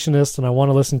completionist and I want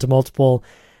to listen to multiple.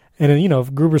 And then,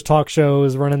 if Gruber's talk show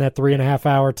is running that 3.5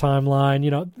 hour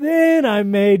timeline, then I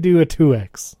may do a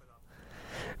 2x.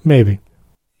 Maybe.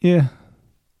 Yeah.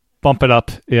 Bump it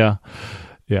up. Yeah.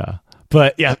 Yeah.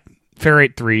 But yeah,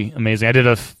 Ferrite 3, amazing. I did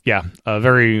a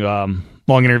very long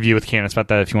interview with Candace about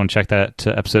that if you want to check that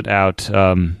episode out.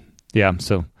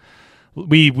 So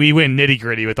we went nitty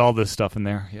gritty with all this stuff in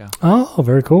there. Yeah. Oh,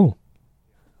 very cool.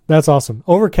 That's awesome.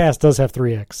 Overcast does have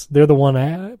 3x. They're the one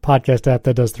podcast app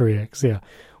that does 3x. Yeah.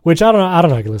 Which I don't know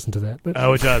how I can listen to that. But.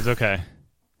 Oh, it does. Okay.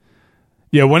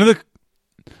 Yeah. One of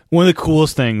the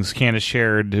coolest things Candace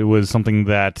shared was something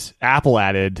that Apple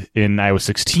added in iOS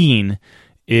 16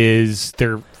 is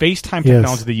their FaceTime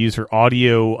technology they use for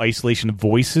audio isolation of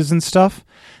voices and stuff.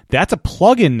 That's a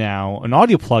plugin now, an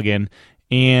audio plugin,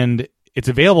 and it's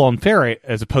available on Ferrite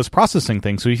as a post-processing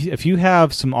thing. So if you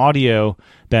have some audio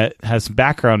that has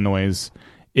background noise,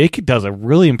 it does a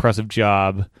really impressive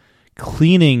job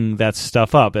cleaning that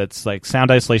stuff up. It's like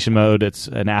sound isolation mode. It's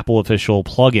an Apple official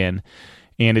plugin,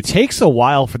 and it takes a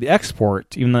while for the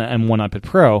export, even the M1 iPad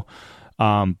Pro.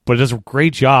 But it does a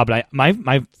great job. And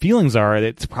my feelings are that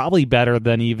it's probably better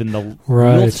than even the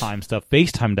real-time stuff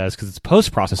FaceTime does because it's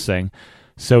post-processing.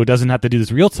 So it doesn't have to do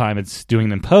this real-time. It's doing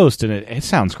it in post, and it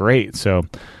sounds great. So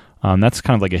that's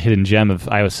kind of like a hidden gem of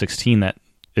iOS 16 that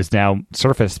is now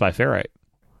surfaced by Ferrite.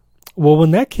 Well, when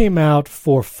that came out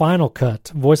for Final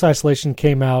Cut, voice isolation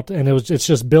came out, and it's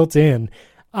just built in.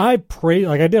 I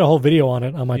did a whole video on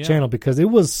it on my channel because it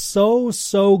was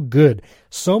so good.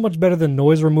 So much better than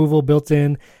noise removal built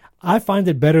in. I find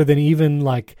it better than even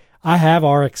I have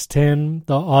RX10,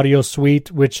 the audio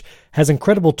suite, which has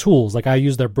incredible tools. Like I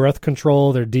use their breath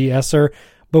control, their de-esser.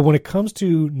 But when it comes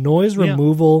to noise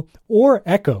removal or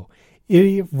echo,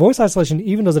 voice isolation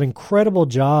even does an incredible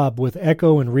job with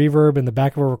echo and reverb in the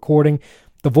back of a recording.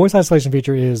 The voice isolation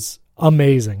feature is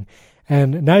amazing.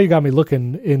 And now you got me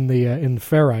looking in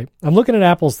Ferrite. I'm looking at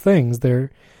Apple's things. Their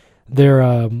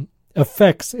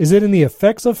effects. Is it in the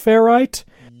effects of Ferrite?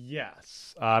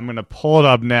 Yes. I'm going to pull it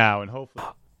up now and hopefully.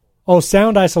 Oh,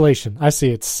 sound isolation. I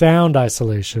see it. Sound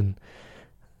isolation.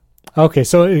 Okay,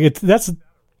 so that's a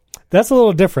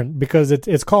little different because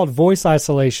it's called voice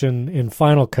isolation in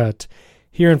Final Cut.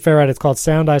 Here in Ferrite, it's called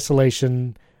sound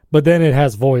isolation, but then it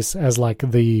has voice as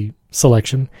the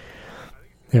selection.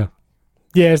 Yeah.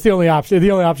 Yeah, it's the only option.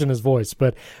 The only option is voice,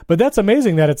 but that's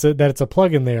amazing that it's a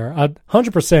plugin there.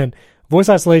 100% voice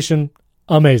isolation,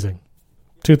 amazing.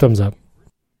 2 thumbs up.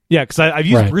 Yeah, because I've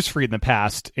used Bruce Free in the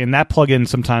past, and that plugin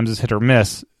sometimes is hit or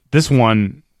miss. This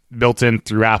one built in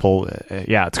through Apple,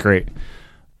 it's great.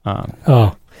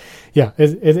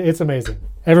 It's amazing.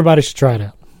 Everybody should try it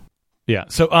out. Yeah.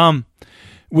 So,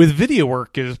 with video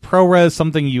work, is ProRes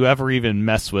something you ever even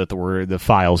mess with, or the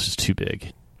file's just too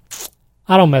big?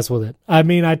 I don't mess with it. I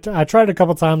mean, I tried it a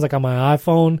couple times, on my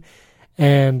iPhone,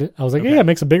 and I was like, it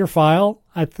makes a bigger file.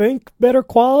 I think better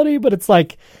quality, but it's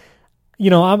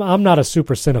I'm not a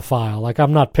super cinephile.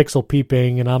 I'm not pixel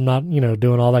peeping, and I'm not,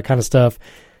 doing all that kind of stuff.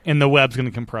 And the web's going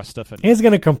to compress stuff. It's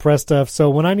going to compress stuff. So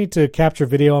when I need to capture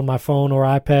video on my phone or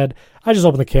iPad, I just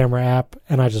open the camera app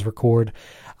and I just record.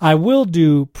 I will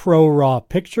do pro raw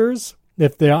pictures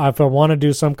if I want to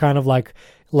do some kind of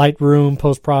Lightroom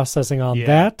post-processing on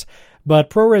that.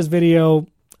 But ProRes video,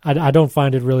 I don't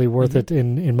find it really worth it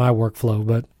in my workflow,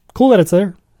 but cool that it's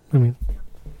there. I mean,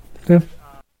 yeah.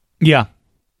 Yeah.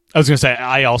 I was going to say,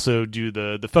 I also do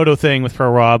the photo thing with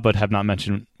ProRAW, but have not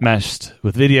meshed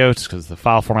with video just because the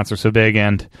file formats are so big,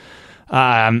 and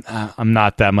I'm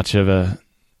not that much of a...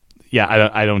 Yeah,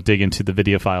 I don't dig into the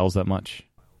video files that much.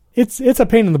 It's a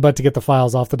pain in the butt to get the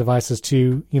files off the devices,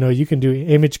 too. You know, you can do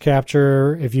image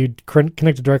capture if you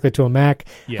connect it directly to a Mac.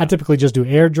 Yeah. I typically just do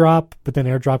AirDrop, but then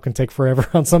AirDrop can take forever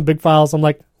on some big files. I'm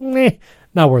like,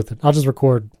 not worth it. I'll just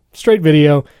record straight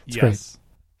video. It's great.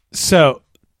 So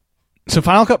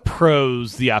Final Cut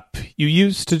Pro's the app you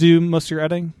use to do most of your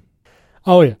editing?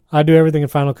 Oh, yeah. I do everything in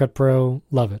Final Cut Pro.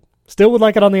 Love it. Still would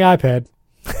like it on the iPad.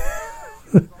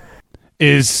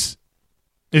 Is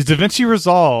DaVinci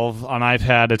Resolve on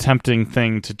iPad a tempting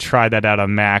thing to try that out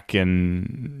on Mac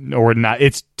or not?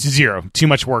 It's zero. Too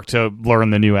much work to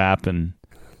learn the new app and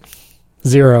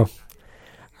Zero.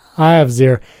 I have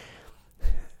zero.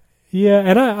 Yeah,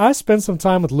 and I spent some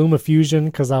time with LumaFusion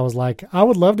because I was like, I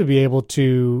would love to be able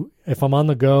to, if I'm on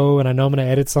the go and I know I'm going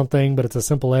to edit something, but it's a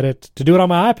simple edit, to do it on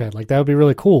my iPad. Like, that would be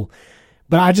really cool.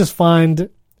 But I just find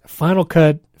Final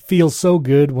Cut feels so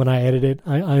good when I edit it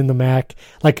on the Mac.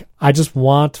 Like, I just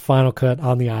want Final Cut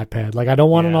on the iPad. Like, I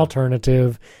don't want an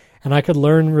alternative. And I could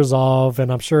learn Resolve,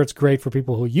 and I'm sure it's great for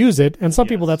people who use it. And some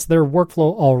people, that's their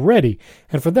workflow already.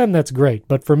 And for them, that's great.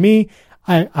 But for me,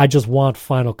 I just want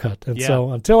Final Cut. And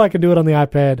so until I can do it on the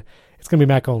iPad, it's going to be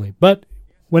Mac only. But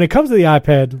when it comes to the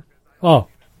iPad,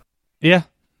 yeah,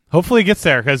 hopefully it gets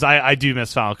there, because I do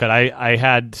miss Final Cut.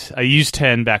 I used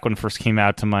 10 back when it first came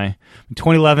out to my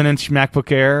 2011-inch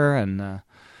MacBook Air, and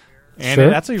it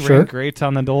actually ran great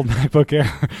on the old MacBook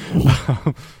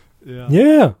Air.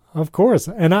 Yeah, of course.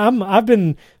 And I've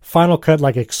been Final Cut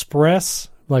like Express,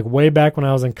 like way back when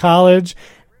I was in college.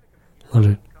 Loved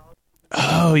it.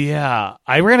 Oh yeah,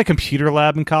 I ran a computer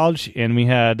lab in college, and we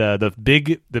had the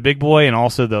big boy and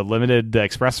also the limited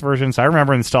Express version. So I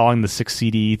remember installing the 6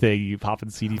 CD thing. You pop in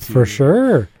CD2 for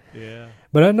sure. Yeah,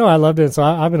 but no, I loved it. So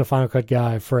I've been a Final Cut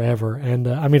guy forever, and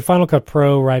I mean Final Cut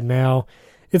Pro right now,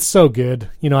 it's so good.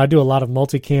 You know, I do a lot of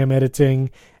multicam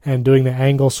editing and doing the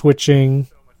angle switching.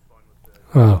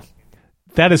 Oh,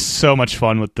 that is so much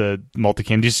fun with the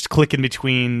multicam. Just click in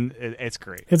between. It's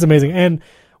great. It's amazing. And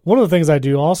one of the things I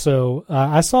do also,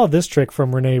 I saw this trick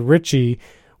from Rene Ritchie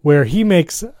where he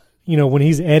makes, you know, when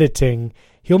he's editing,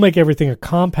 he'll make everything a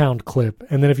compound clip.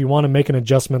 And then if you want to make an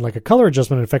adjustment, like a color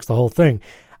adjustment, it affects the whole thing.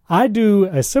 I do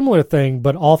a similar thing,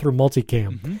 but all through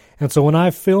multicam. Mm-hmm. And so when I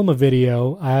film a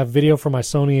video, I have video from my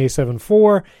Sony a7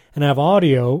 IV, and I have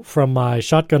audio from my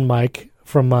shotgun mic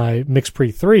from my Mix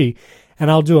Pre 3. And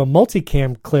I'll do a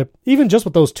multicam clip, even just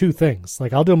with those two things.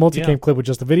 Like, I'll do a multicam clip with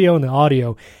just the video and the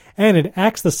audio, and it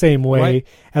acts the same way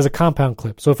as a compound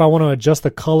clip. So if I want to adjust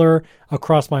the color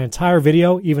across my entire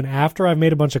video, even after I've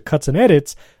made a bunch of cuts and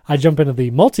edits, I jump into the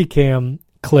multicam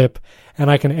clip, and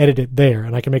I can edit it there.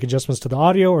 And I can make adjustments to the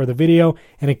audio or the video,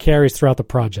 and it carries throughout the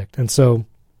project. And so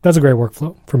that's a great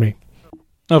workflow for me.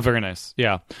 Oh, very nice.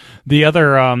 Yeah. The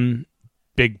other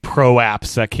big pro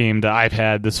apps that came to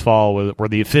iPad this fall were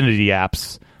the Affinity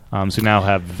apps. So now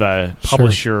have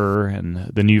Publisher and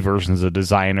the new versions of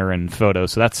Designer and Photo.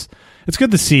 So it's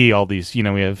good to see all these. You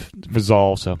know, we have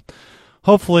Resolve. So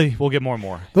hopefully we'll get more and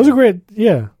more. Those are great.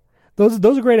 Yeah, those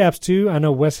are great apps too. I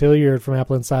know Wes Hilliard from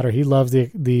Apple Insider. He loves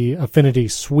the Affinity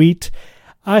suite.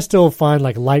 I still find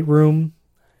like Lightroom.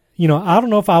 You know, I don't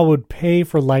know if I would pay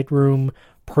for Lightroom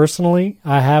personally.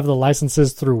 I have the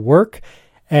licenses through work.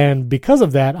 And because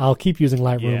of that, I'll keep using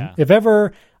Lightroom. Yeah. If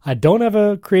ever I don't have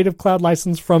a Creative Cloud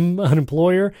license from an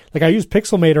employer, like I use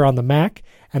Pixelmator on the Mac,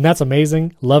 and that's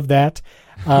amazing. Love that.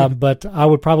 But I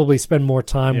would probably spend more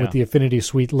time with the Affinity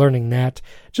Suite learning that,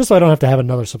 just so I don't have to have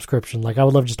another subscription. Like, I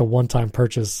would love just a one-time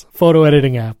purchase photo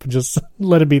editing app. Just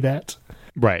let it be that.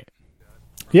 Right.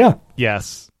 Yeah.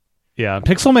 Yes. Yeah.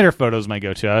 Pixelmator Photo is my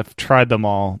go-to. I've tried them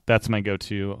all. That's my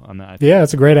go-to on the iPad. Yeah,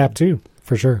 it's a great app too,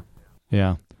 for sure.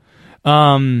 Yeah.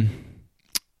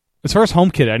 As far as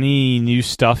HomeKit, any new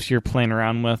stuff you're playing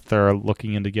around with or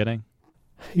looking into getting?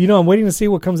 You know, I'm waiting to see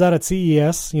what comes out at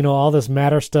CES. You know, all this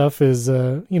Matter stuff is,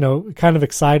 you know, kind of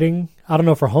exciting. I don't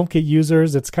know, for HomeKit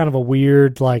users, it's kind of a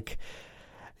weird, like,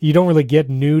 you don't really get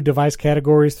new device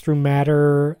categories through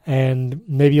Matter, and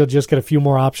maybe you'll just get a few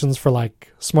more options for,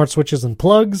 like, smart switches and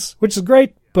plugs, which is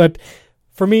great. But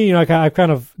for me, you know, I've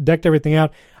kind of decked everything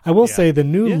out. I will say the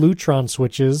new Lutron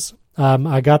switches,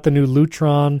 I got the new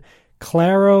Lutron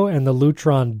Claro and the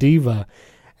Lutron Diva.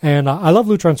 And I love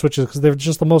Lutron switches because they're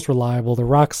just the most reliable. They're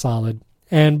rock solid.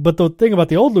 But the thing about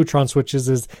the old Lutron switches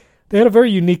is they had a very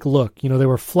unique look. You know, they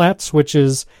were flat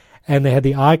switches, and they had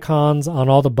the icons on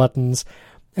all the buttons.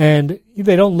 And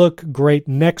they don't look great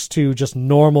next to just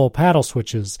normal paddle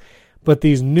switches. But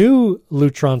these new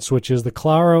Lutron switches, the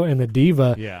Claro and the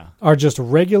Diva, are just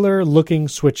regular-looking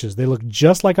switches. They look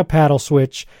just like a paddle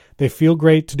switch. They feel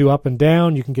great to do up and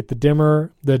down. You can get the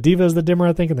dimmer. The Diva is the dimmer,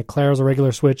 I think, and the Claro is a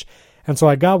regular switch. And so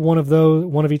I got one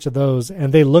of each of those,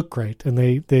 and they look great, and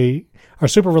they are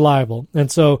super reliable.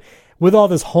 And so with all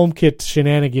this HomeKit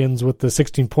shenanigans with the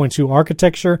 16.2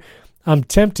 architecture, I'm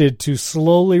tempted to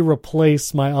slowly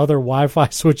replace my other Wi-Fi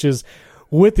switches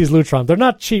with these Lutron. They're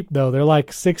not cheap, though. They're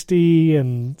like $60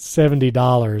 and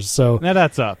 $70. So now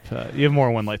that's up. You have more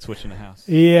than one light switch in the house.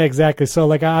 Yeah, exactly. So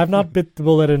like I've not bit the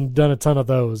bullet and done a ton of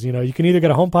those. You know, you can either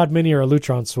get a HomePod Mini or a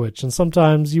Lutron switch, and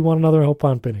sometimes you want another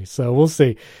HomePod Mini. So we'll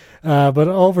see. But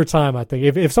over time, I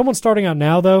think if someone's starting out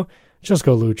now, though, just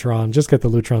go Lutron. Just get the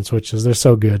Lutron switches. They're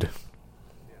so good.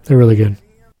 They're really good.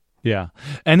 Yeah.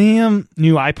 Any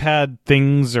new iPad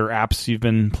things or apps you've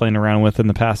been playing around with in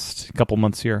the past couple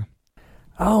months here?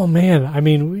 Oh, man. I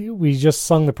mean, we just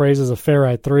sung the praises of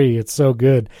Ferrite 3. It's so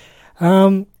good.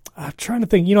 I'm trying to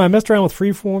think. You know, I messed around with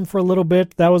Freeform for a little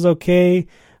bit. That was okay,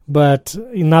 but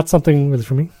not something really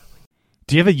for me.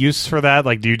 Do you have a use for that?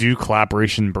 Like, do you do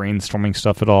collaboration brainstorming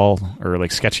stuff at all? Or,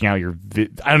 like, sketching out your,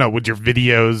 I don't know, with your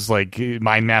videos, like,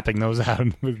 mind mapping those out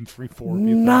with Freeform?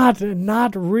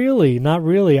 Not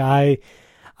really. I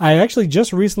actually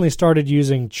just recently started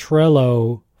using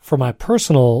Trello for my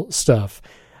personal stuff.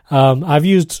 I've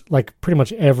used like pretty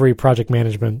much every project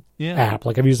management app.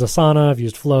 Like I've used Asana, I've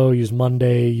used Flow, used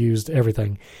Monday, used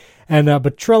everything. And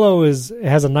but Trello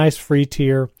has a nice free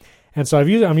tier, and so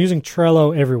I'm using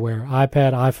Trello everywhere: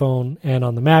 iPad, iPhone, and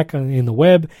on the Mac and in the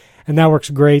web, and that works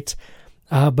great.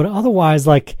 But otherwise,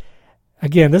 like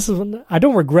again, I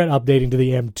don't regret updating to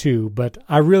the M2, but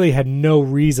I really had no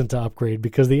reason to upgrade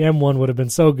because the M1 would have been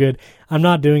so good. I'm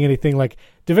not doing anything like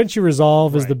DaVinci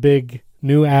Resolve is the big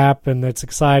new app, and it's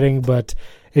exciting, but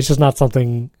it's just not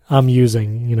something I'm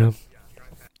using, you know.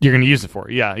 You're going to use it for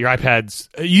it. Yeah, your iPads.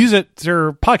 Use it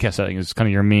for podcast setting is kind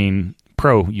of your main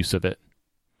pro use of it.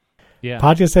 Yeah.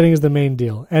 Podcast setting is the main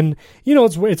deal. And, you know,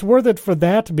 it's worth it for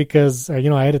that because, you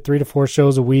know, I edit 3 to 4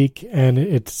 shows a week, and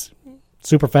it's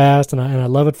super fast, and I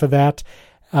love it for that.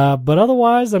 But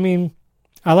otherwise, I mean,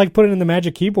 I like putting in the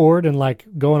Magic Keyboard and, like,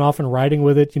 going off and writing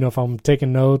with it, you know, if I'm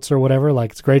taking notes or whatever. Like,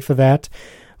 it's great for that.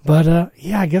 But,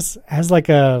 yeah, I guess as like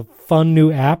a fun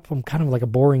new app, I'm kind of like a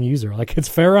boring user. Like it's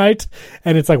Ferrite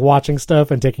and it's like watching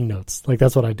stuff and taking notes. Like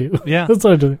that's what I do. Yeah. That's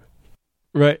what I do.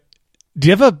 Right. Do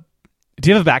you have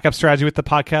a backup strategy with the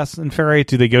podcast in Ferrite?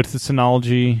 Do they go to the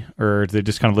Synology or do they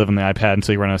just kind of live on the iPad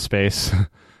until you run out of space?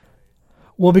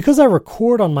 Well, because I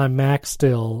record on my Mac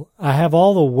still, I have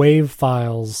all the WAV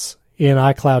files in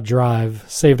iCloud Drive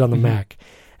saved on the Mac.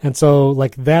 And so,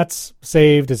 like, that's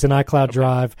saved. It's in iCloud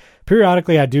Drive.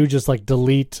 Periodically, I do just, like,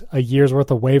 delete a year's worth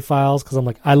of WAV files because I'm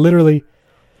like, I literally...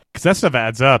 Because that stuff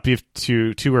adds up. You have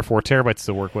 2 or 4 terabytes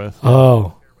to work with.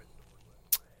 Oh.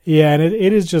 Yeah, and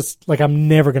it is just, like, I'm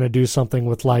never going to do something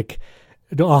with, like,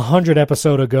 100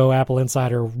 episode ago Apple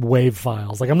Insider WAV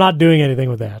files. Like, I'm not doing anything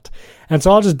with that. And so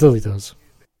I'll just delete those.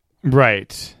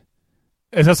 Right.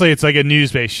 Essentially, it's like a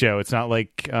news-based show. It's not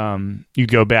like you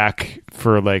go back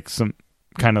for, like, some...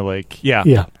 kind of like,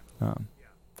 yeah.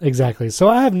 Exactly. So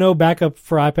I have no backup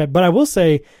for iPad, but I will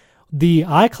say the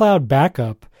iCloud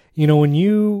backup, you know, when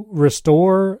you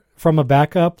restore from a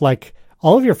backup, like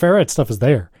all of your Ferrite stuff is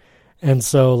there. And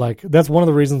so like, that's one of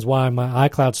the reasons why my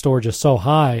iCloud storage is so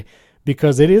high,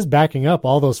 because it is backing up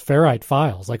all those Ferrite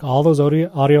files, like all those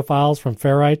audio files from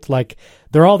Ferrite, like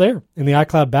they're all there in the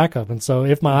iCloud backup. And so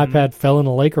if my iPad fell in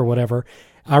a lake or whatever,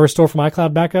 I restore from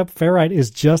iCloud backup. Ferrite is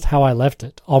just how I left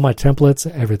it. All my templates,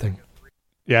 everything.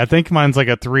 Yeah, I think mine's like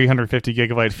a 350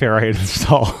 gigabyte Ferrite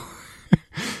install.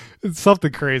 It's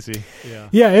something crazy.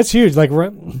 Yeah, it's huge. Like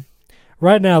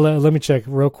right now, let me check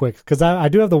real quick because I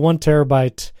do have the 1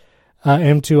 terabyte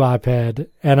M2 iPad,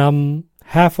 and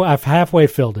I've halfway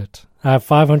filled it. I have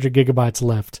 500 gigabytes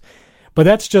left, but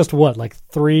that's just like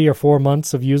 3 or 4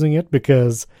 months of using it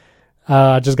because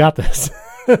I just got this.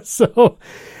 So.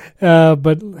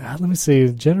 But let me see.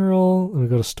 General, let me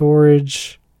go to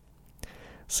storage.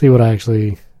 See what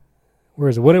where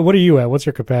is it? What are you at? What's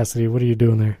your capacity? What are you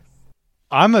doing there?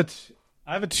 I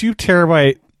have a 2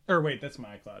 terabyte. Or wait, that's my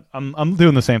iCloud. I'm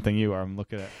doing the same thing you are. I'm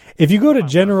looking at. If you go to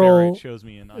general, shows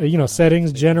me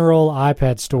settings, general,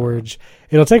 iPad storage,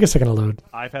 it'll take a second to load.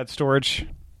 iPad storage.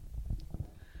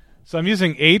 So I'm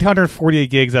using 848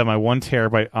 gigs out of my 1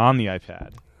 terabyte on the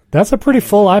iPad. That's a pretty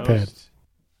full iPad.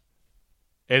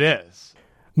 It is.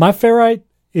 My Ferrite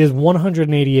is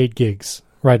 188 gigs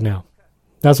right now.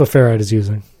 That's what Ferrite is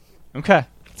using. Okay.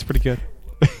 That's pretty good.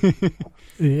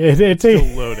 It's still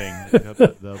loading.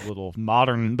 The little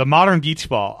modern beach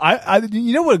ball.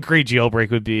 You know what a great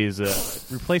jailbreak would be is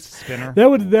replace the spinner.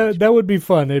 That would be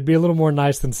fun. It'd be a little more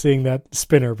nice than seeing that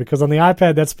spinner, because on the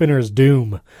iPad that spinner is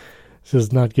doom. This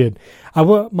is not good.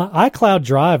 My iCloud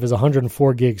Drive is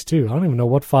 104 gigs too. I don't even know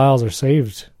what files are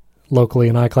saved locally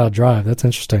in iCloud Drive. That's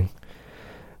interesting,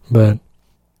 but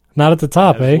not at the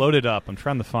top, eh? Loaded up. I'm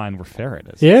trying to find where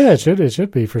Ferrite is. Yeah, it should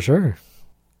be for sure.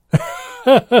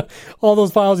 All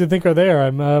those files you think are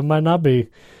there, might not be.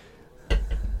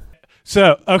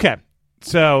 So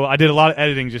I did a lot of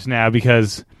editing just now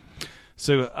because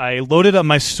I loaded up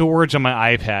my storage on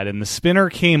my iPad, and the spinner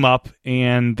came up,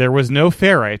 and there was no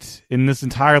Ferrite in this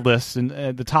entire list, and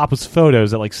at the top was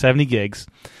photos at like 70 gigs.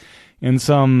 And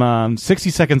some 60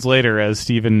 seconds later, as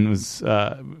Stephen was,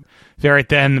 Ferrite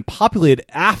then populated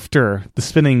after the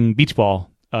spinning beach ball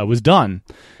was done,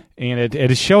 and it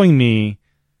is showing me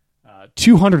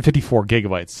 254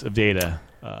 gigabytes of data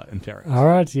in Ferrite. All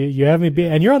right, you have me beat,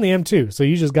 and you're on the M2, so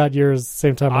you just got yours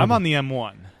same time. I'm on the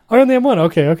M1. Oh, you're on the M1.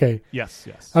 Okay. Yes.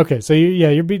 Okay, so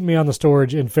you're beating me on the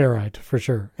storage in Ferrite for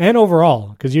sure, and overall,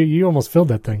 because you almost filled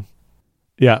that thing.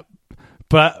 Yeah,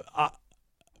 but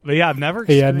yeah, I've never.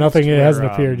 Yeah, nothing. It hasn't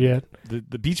appeared yet. The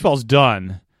beach ball's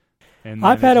done. And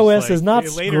iPad OS is not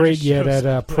great yet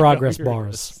at progress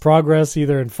bars. Progress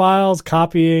either in files,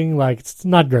 copying, it's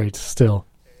not great still.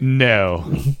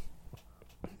 No.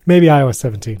 Maybe iOS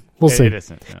 17. We'll see. It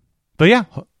isn't. Yeah. But yeah,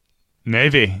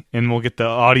 maybe. And we'll get the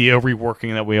audio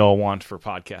reworking that we all want for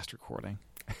podcast recording.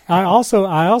 I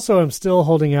also am still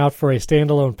holding out for a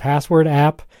standalone password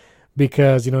app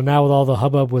because, now with all the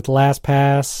hubbub with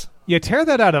LastPass. Yeah, tear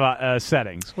that out of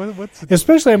settings. What's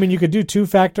Especially, you could do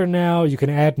two-factor now. You can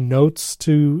add notes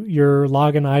to your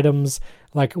login items.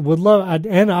 I would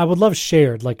love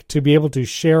shared, to be able to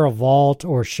share a vault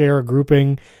or share a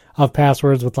grouping of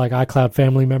passwords with iCloud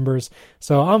family members.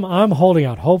 So I'm holding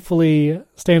out. Hopefully,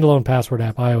 standalone password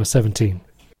app iOS 17.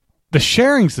 The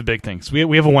sharing's the big thing. So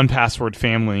we have a 1Password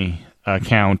family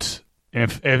account.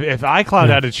 If iCloud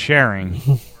added sharing,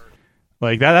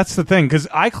 that's the thing, because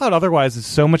iCloud otherwise is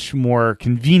so much more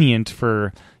convenient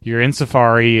for you're in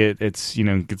Safari. It's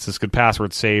gets this good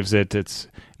password, saves it. It's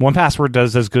 1Password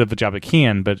does as good of a job it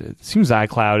can, but it seems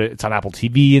iCloud, it's on Apple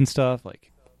TV and stuff.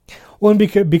 Well, and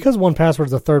because 1Password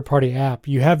is a third-party app,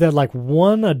 you have that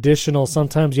one additional.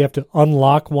 Sometimes you have to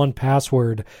unlock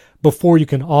 1Password before you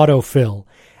can autofill.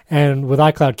 And with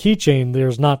iCloud Keychain,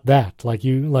 there's not that.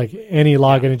 Any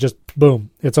login, it just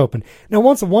boom, it's open. Now,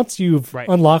 once you've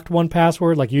unlocked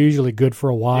 1Password, you're usually good for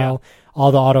a while. Yeah.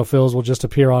 All the autofills will just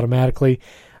appear automatically.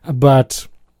 But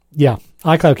yeah,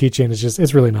 iCloud Keychain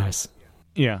it's really nice.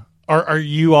 Yeah. Are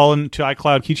you all into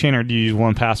iCloud Keychain, or do you use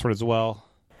 1Password as well?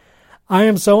 I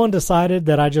am so undecided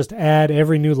that I just add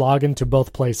every new login to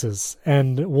both places,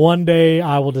 and one day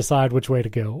I will decide which way to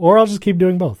go, or I'll just keep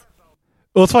doing both.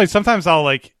 Well, it's funny. Sometimes I'll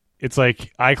it's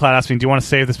iCloud asks me, "Do you want to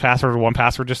save this password or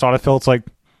 1Password just autofill?" It's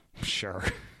sure.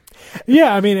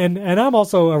 Yeah, and I'm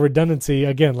also a redundancy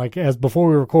again. As before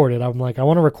we recorded, I'm I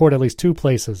want to record at least two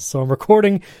places. So I'm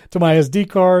recording to my SD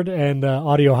card and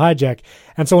audio hijack.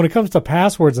 And so when it comes to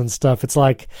passwords and stuff, it's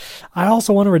I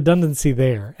also want a redundancy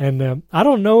there. And I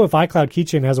don't know if iCloud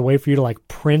Keychain has a way for you to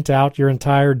print out your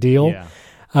entire deal. Yeah.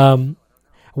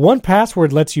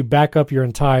 1Password lets you back up your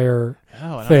entire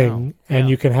thing, and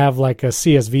you can have a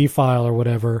CSV file or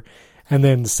whatever, and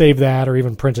then save that or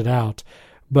even print it out.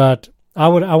 But I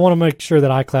want to make sure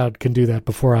that iCloud can do that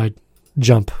before I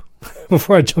jump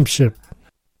ship.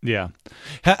 Yeah.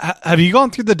 Have you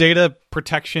gone through the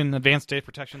advanced data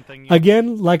protection thing yet?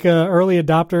 Again, early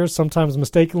adopters sometimes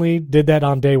mistakenly did that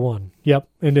on day one. Yep.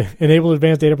 And enable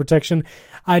advanced data protection.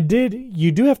 I did.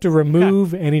 You do have to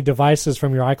remove any devices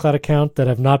from your iCloud account that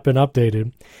have not been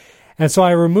updated. And so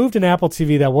I removed an Apple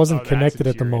TV that wasn't connected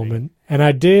at the moment. And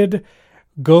I did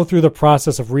go through the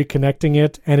process of reconnecting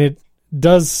it, and it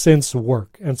does since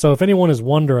work. And so if anyone is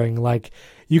wondering,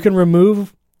 you can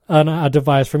remove a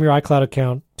device from your iCloud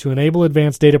account to enable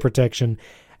advanced data protection,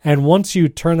 and once you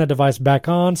turn that device back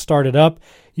on, start it up,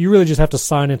 you really just have to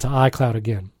sign into iCloud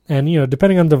again. And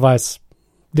depending on the device,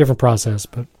 different process,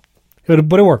 but it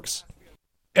works.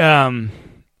 It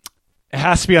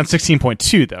has to be on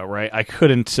 16.2 though, right? I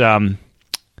couldn't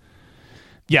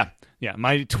yeah,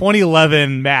 my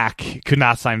 2011 Mac could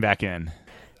not sign back in.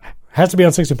 Has to be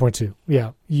on 16.2.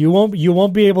 Yeah. You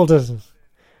won't be able to.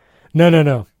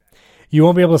 No. You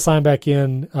won't be able to sign back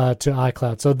in to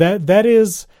iCloud. So that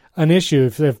is an issue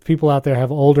if people out there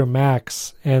have older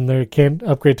Macs and they can't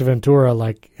upgrade to Ventura.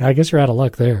 I guess you're out of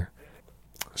luck there.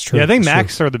 It's true. Yeah, I think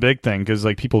Macs are the big thing because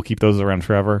people keep those around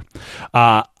forever.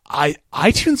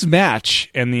 iTunes Match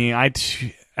and the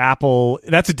Apple,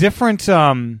 that's a different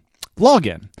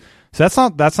login. So that's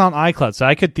not iCloud. So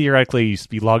I could theoretically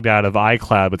be logged out of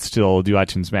iCloud but still do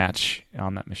iTunes Match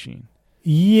on that machine.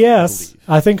 Yes,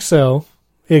 I think so.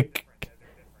 It's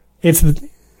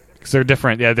because they're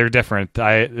different. Yeah, they're different.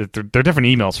 They're different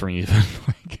emails for me even.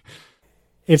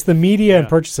 It's the media and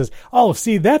purchases. Oh,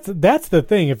 see, that's the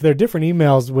thing. If they're different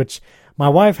emails, which my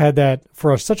wife had that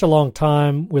for such a long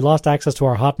time, we lost access to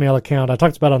our Hotmail account. I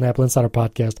talked about it on the Apple Insider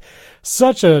podcast.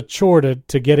 Such a chore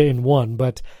to get it in one.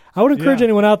 But I would encourage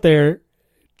anyone out there,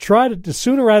 try to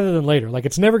sooner rather than later. Like,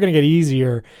 it's never going to get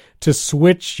easier to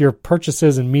switch your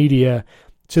purchases and media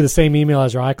to the same email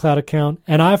as your iCloud account.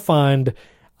 And I find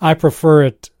I prefer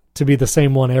it to be the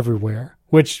same one everywhere,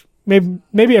 which maybe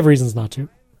I have reasons not to.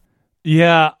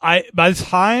 Yeah, by the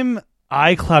time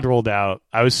iCloud rolled out,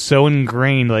 I was so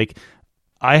ingrained. Like,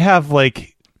 I have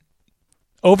like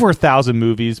over 1,000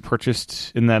 movies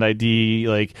purchased in that ID.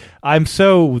 Like, I'm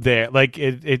so there. Like,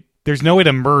 there's no way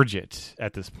to merge it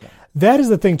at this point. That is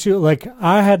the thing too. Like,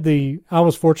 I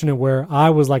was fortunate where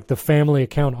I was like the family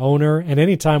account owner, and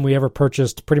anytime we ever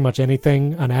purchased pretty much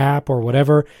anything, an app or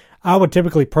whatever, I would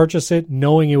typically purchase it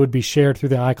knowing it would be shared through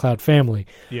the iCloud family.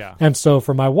 Yeah. And so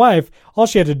for my wife, all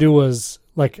she had to do was,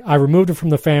 like, I removed it from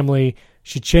the family.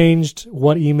 She changed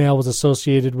what email was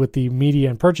associated with the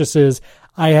media and purchases.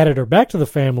 I added her back to the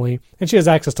family, and she has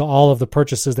access to all of the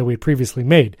purchases that we had previously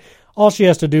made. All she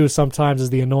has to do sometimes is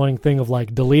the annoying thing of,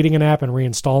 like, deleting an app and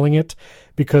reinstalling it,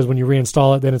 because when you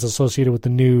reinstall it, then it's associated with the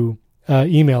new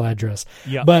email address.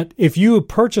 Yeah. But if you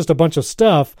purchased a bunch of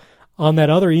stuff on that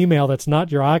other email that's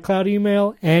not your iCloud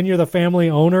email and you're the family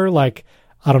owner, like,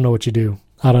 I don't know what you do.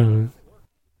 I don't know.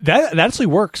 That actually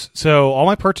works. So all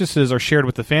my purchases are shared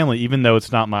with the family, even though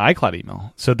it's not my iCloud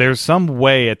email. So there's some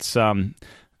way it's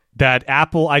that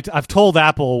Apple. I've told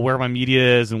Apple where my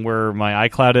media is and where my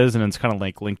iCloud is, and it's kind of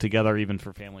like linked together even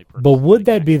for family purposes. But would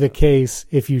that be the case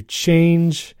if you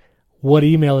change what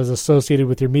email is associated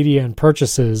with your media and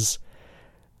purchases?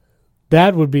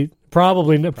 That would be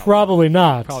probably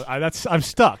not. I'm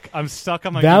stuck. I'm stuck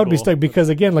on my. That Google. would be stuck because,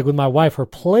 again, like with my wife, her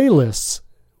playlists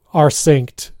are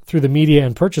synced through the media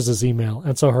and purchases email,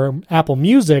 and so her Apple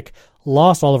Music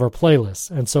lost all of her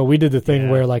playlists, and so we did the thing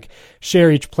where, like,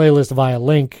 share each playlist via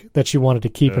link that she wanted to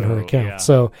keep in her account. Yeah.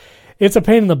 So it's a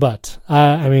pain in the butt.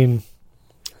 I mean,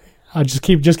 I just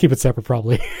keep it separate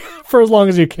probably for as long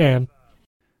as you can.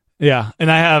 Yeah, and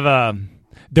I have.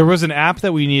 There was an app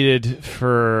that we needed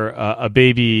for a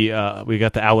baby. We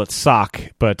got the Owlet sock,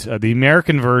 but the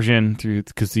American version,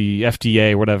 because the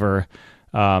FDA or whatever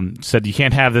said you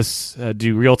can't have this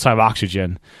do real-time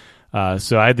oxygen.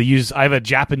 So I had to use. I have a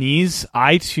Japanese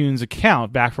iTunes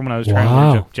account back from when I was trying to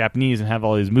learn Japanese and have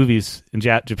all these movies in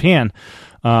Japan.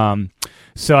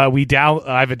 So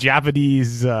I have a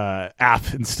Japanese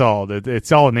app installed.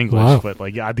 It's all in English, but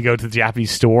like I had to go to the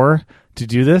Japanese store to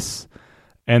do this.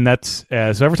 And that's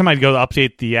so every time I go to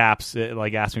update the apps, it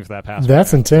like asks me for that password.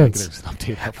 That's intense. There's an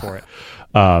update app for it.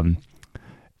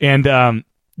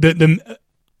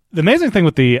 The amazing thing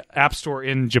with the App Store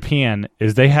in Japan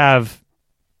is they have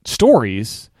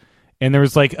stories, and there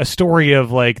was like a story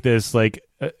of like this like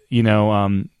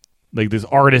like this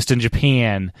artist in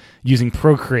Japan using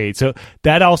Procreate. So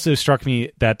that also struck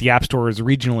me that the App Stores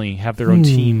regionally have their own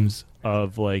teams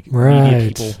of like media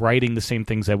people writing the same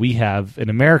things that we have in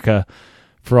America.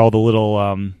 For all the little,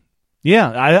 I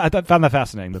found that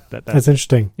fascinating. That's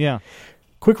interesting. Yeah.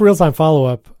 Quick real-time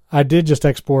follow-up. I did just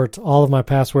export all of my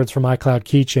passwords from iCloud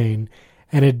Keychain,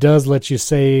 and it does let you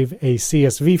save a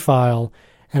CSV file,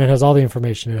 and it has all the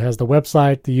information. It has the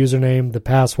website, the username, the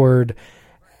password,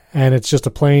 and it's just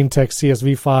a plain text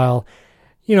CSV file.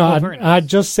 You know, I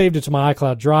just saved it to my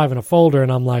iCloud Drive in a folder,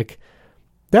 and I'm like,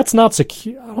 that's not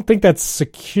secure. I don't think that's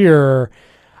secure.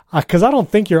 Because I don't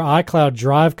think your iCloud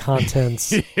Drive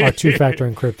contents are two-factor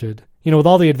encrypted. You know, with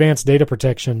all the advanced data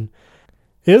protection.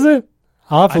 Is it?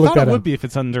 I'll have to look that up. It would be if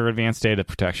it's under advanced data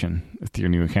protection with your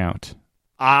new account.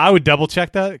 I would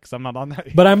double-check that because I'm not on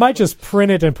that. But I might just print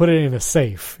it and put it in a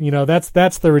safe. You know, that's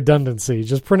the redundancy.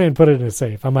 Just print it and put it in a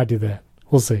safe. I might do that.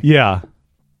 We'll see. Yeah.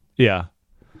 Yeah.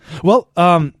 Well,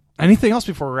 anything else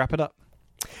before we wrap it up?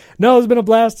 No, it's been a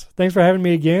blast. Thanks for having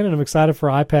me again, and I'm excited for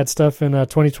iPad stuff in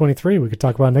 2023. We could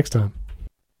talk about it next time.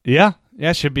 Yeah,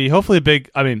 it should be hopefully a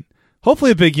big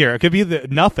year. It could be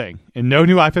nothing and no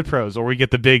new iPad Pros, or we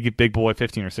get the big boy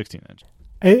 15 or 16 inch.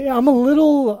 I'm a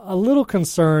little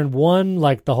concerned. One,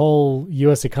 like the whole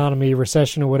U.S. economy,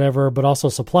 recession or whatever, but also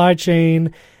supply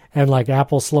chain and like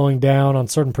Apple slowing down on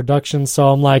certain productions. So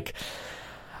I'm like,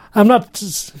 I'm not.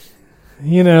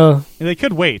 They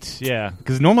could wait,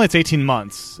 because normally it's 18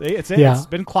 months. It's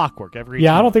been clockwork every.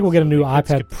 Yeah, I don't think we'll get a new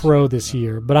iPad Pro this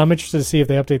year, but I'm interested to see if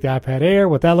they update the iPad Air,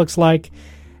 what that looks like,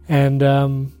 and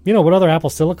what other Apple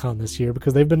Silicon this year,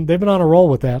 because they've been on a roll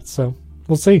with that. So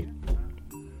we'll see.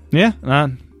 Yeah,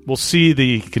 we'll see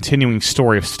the continuing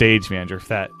story of Stage Manager.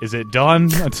 Is it done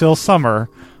until summer?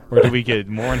 Or do we get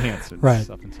more enhancements? Right.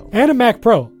 And a Mac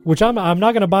Pro, which I'm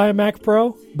not going to buy a Mac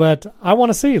Pro, but I want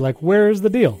to see, where's the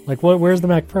deal? Where's the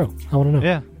Mac Pro? I want to know.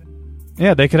 Yeah.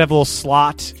 Yeah, they could have a little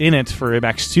slot in it for a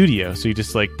Mac Studio, so you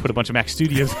just, put a bunch of Mac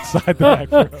Studios inside the Mac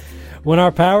Pro. When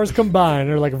our powers combine,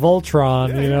 they're like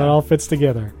Voltron, it all fits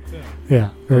together. Yeah,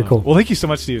 very cool. Well, thank you so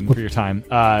much, Stephen, for your time.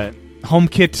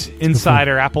 HomeKit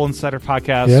Insider, Apple Insider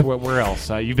Podcast, Yep. Where else?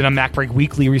 You've been on Mac Break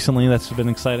Weekly recently. That's been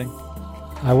exciting.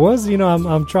 I was,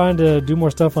 I'm trying to do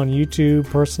more stuff on YouTube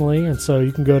personally, and so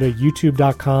you can go to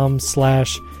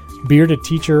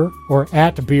youtube.com/beardedteacher or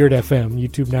 @beardfm.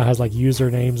 YouTube now has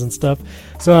usernames and stuff,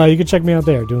 so you can check me out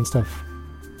there doing stuff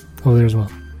over there as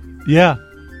well. Yeah.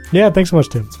 Yeah, thanks so much,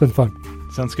 Tim. It's been fun.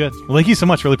 Sounds good. Well, thank you so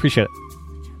much. Really appreciate it.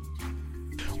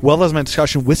 Well, that was my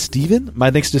discussion with Stephen.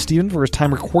 My thanks to Stephen for his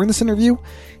time recording this interview,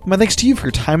 and my thanks to you for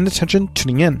your time and attention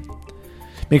tuning in.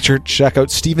 Make sure to check out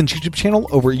Stephen's YouTube channel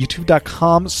over at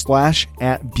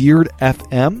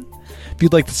youtube.com/@beardfm. If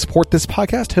you'd like to support this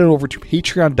podcast, head over to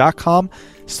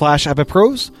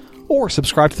patreon.com/iPadPros or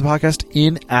subscribe to the podcast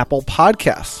in Apple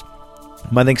Podcasts.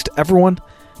 My thanks to everyone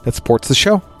that supports the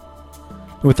show.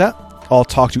 And with that, I'll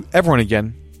talk to everyone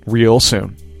again real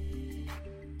soon.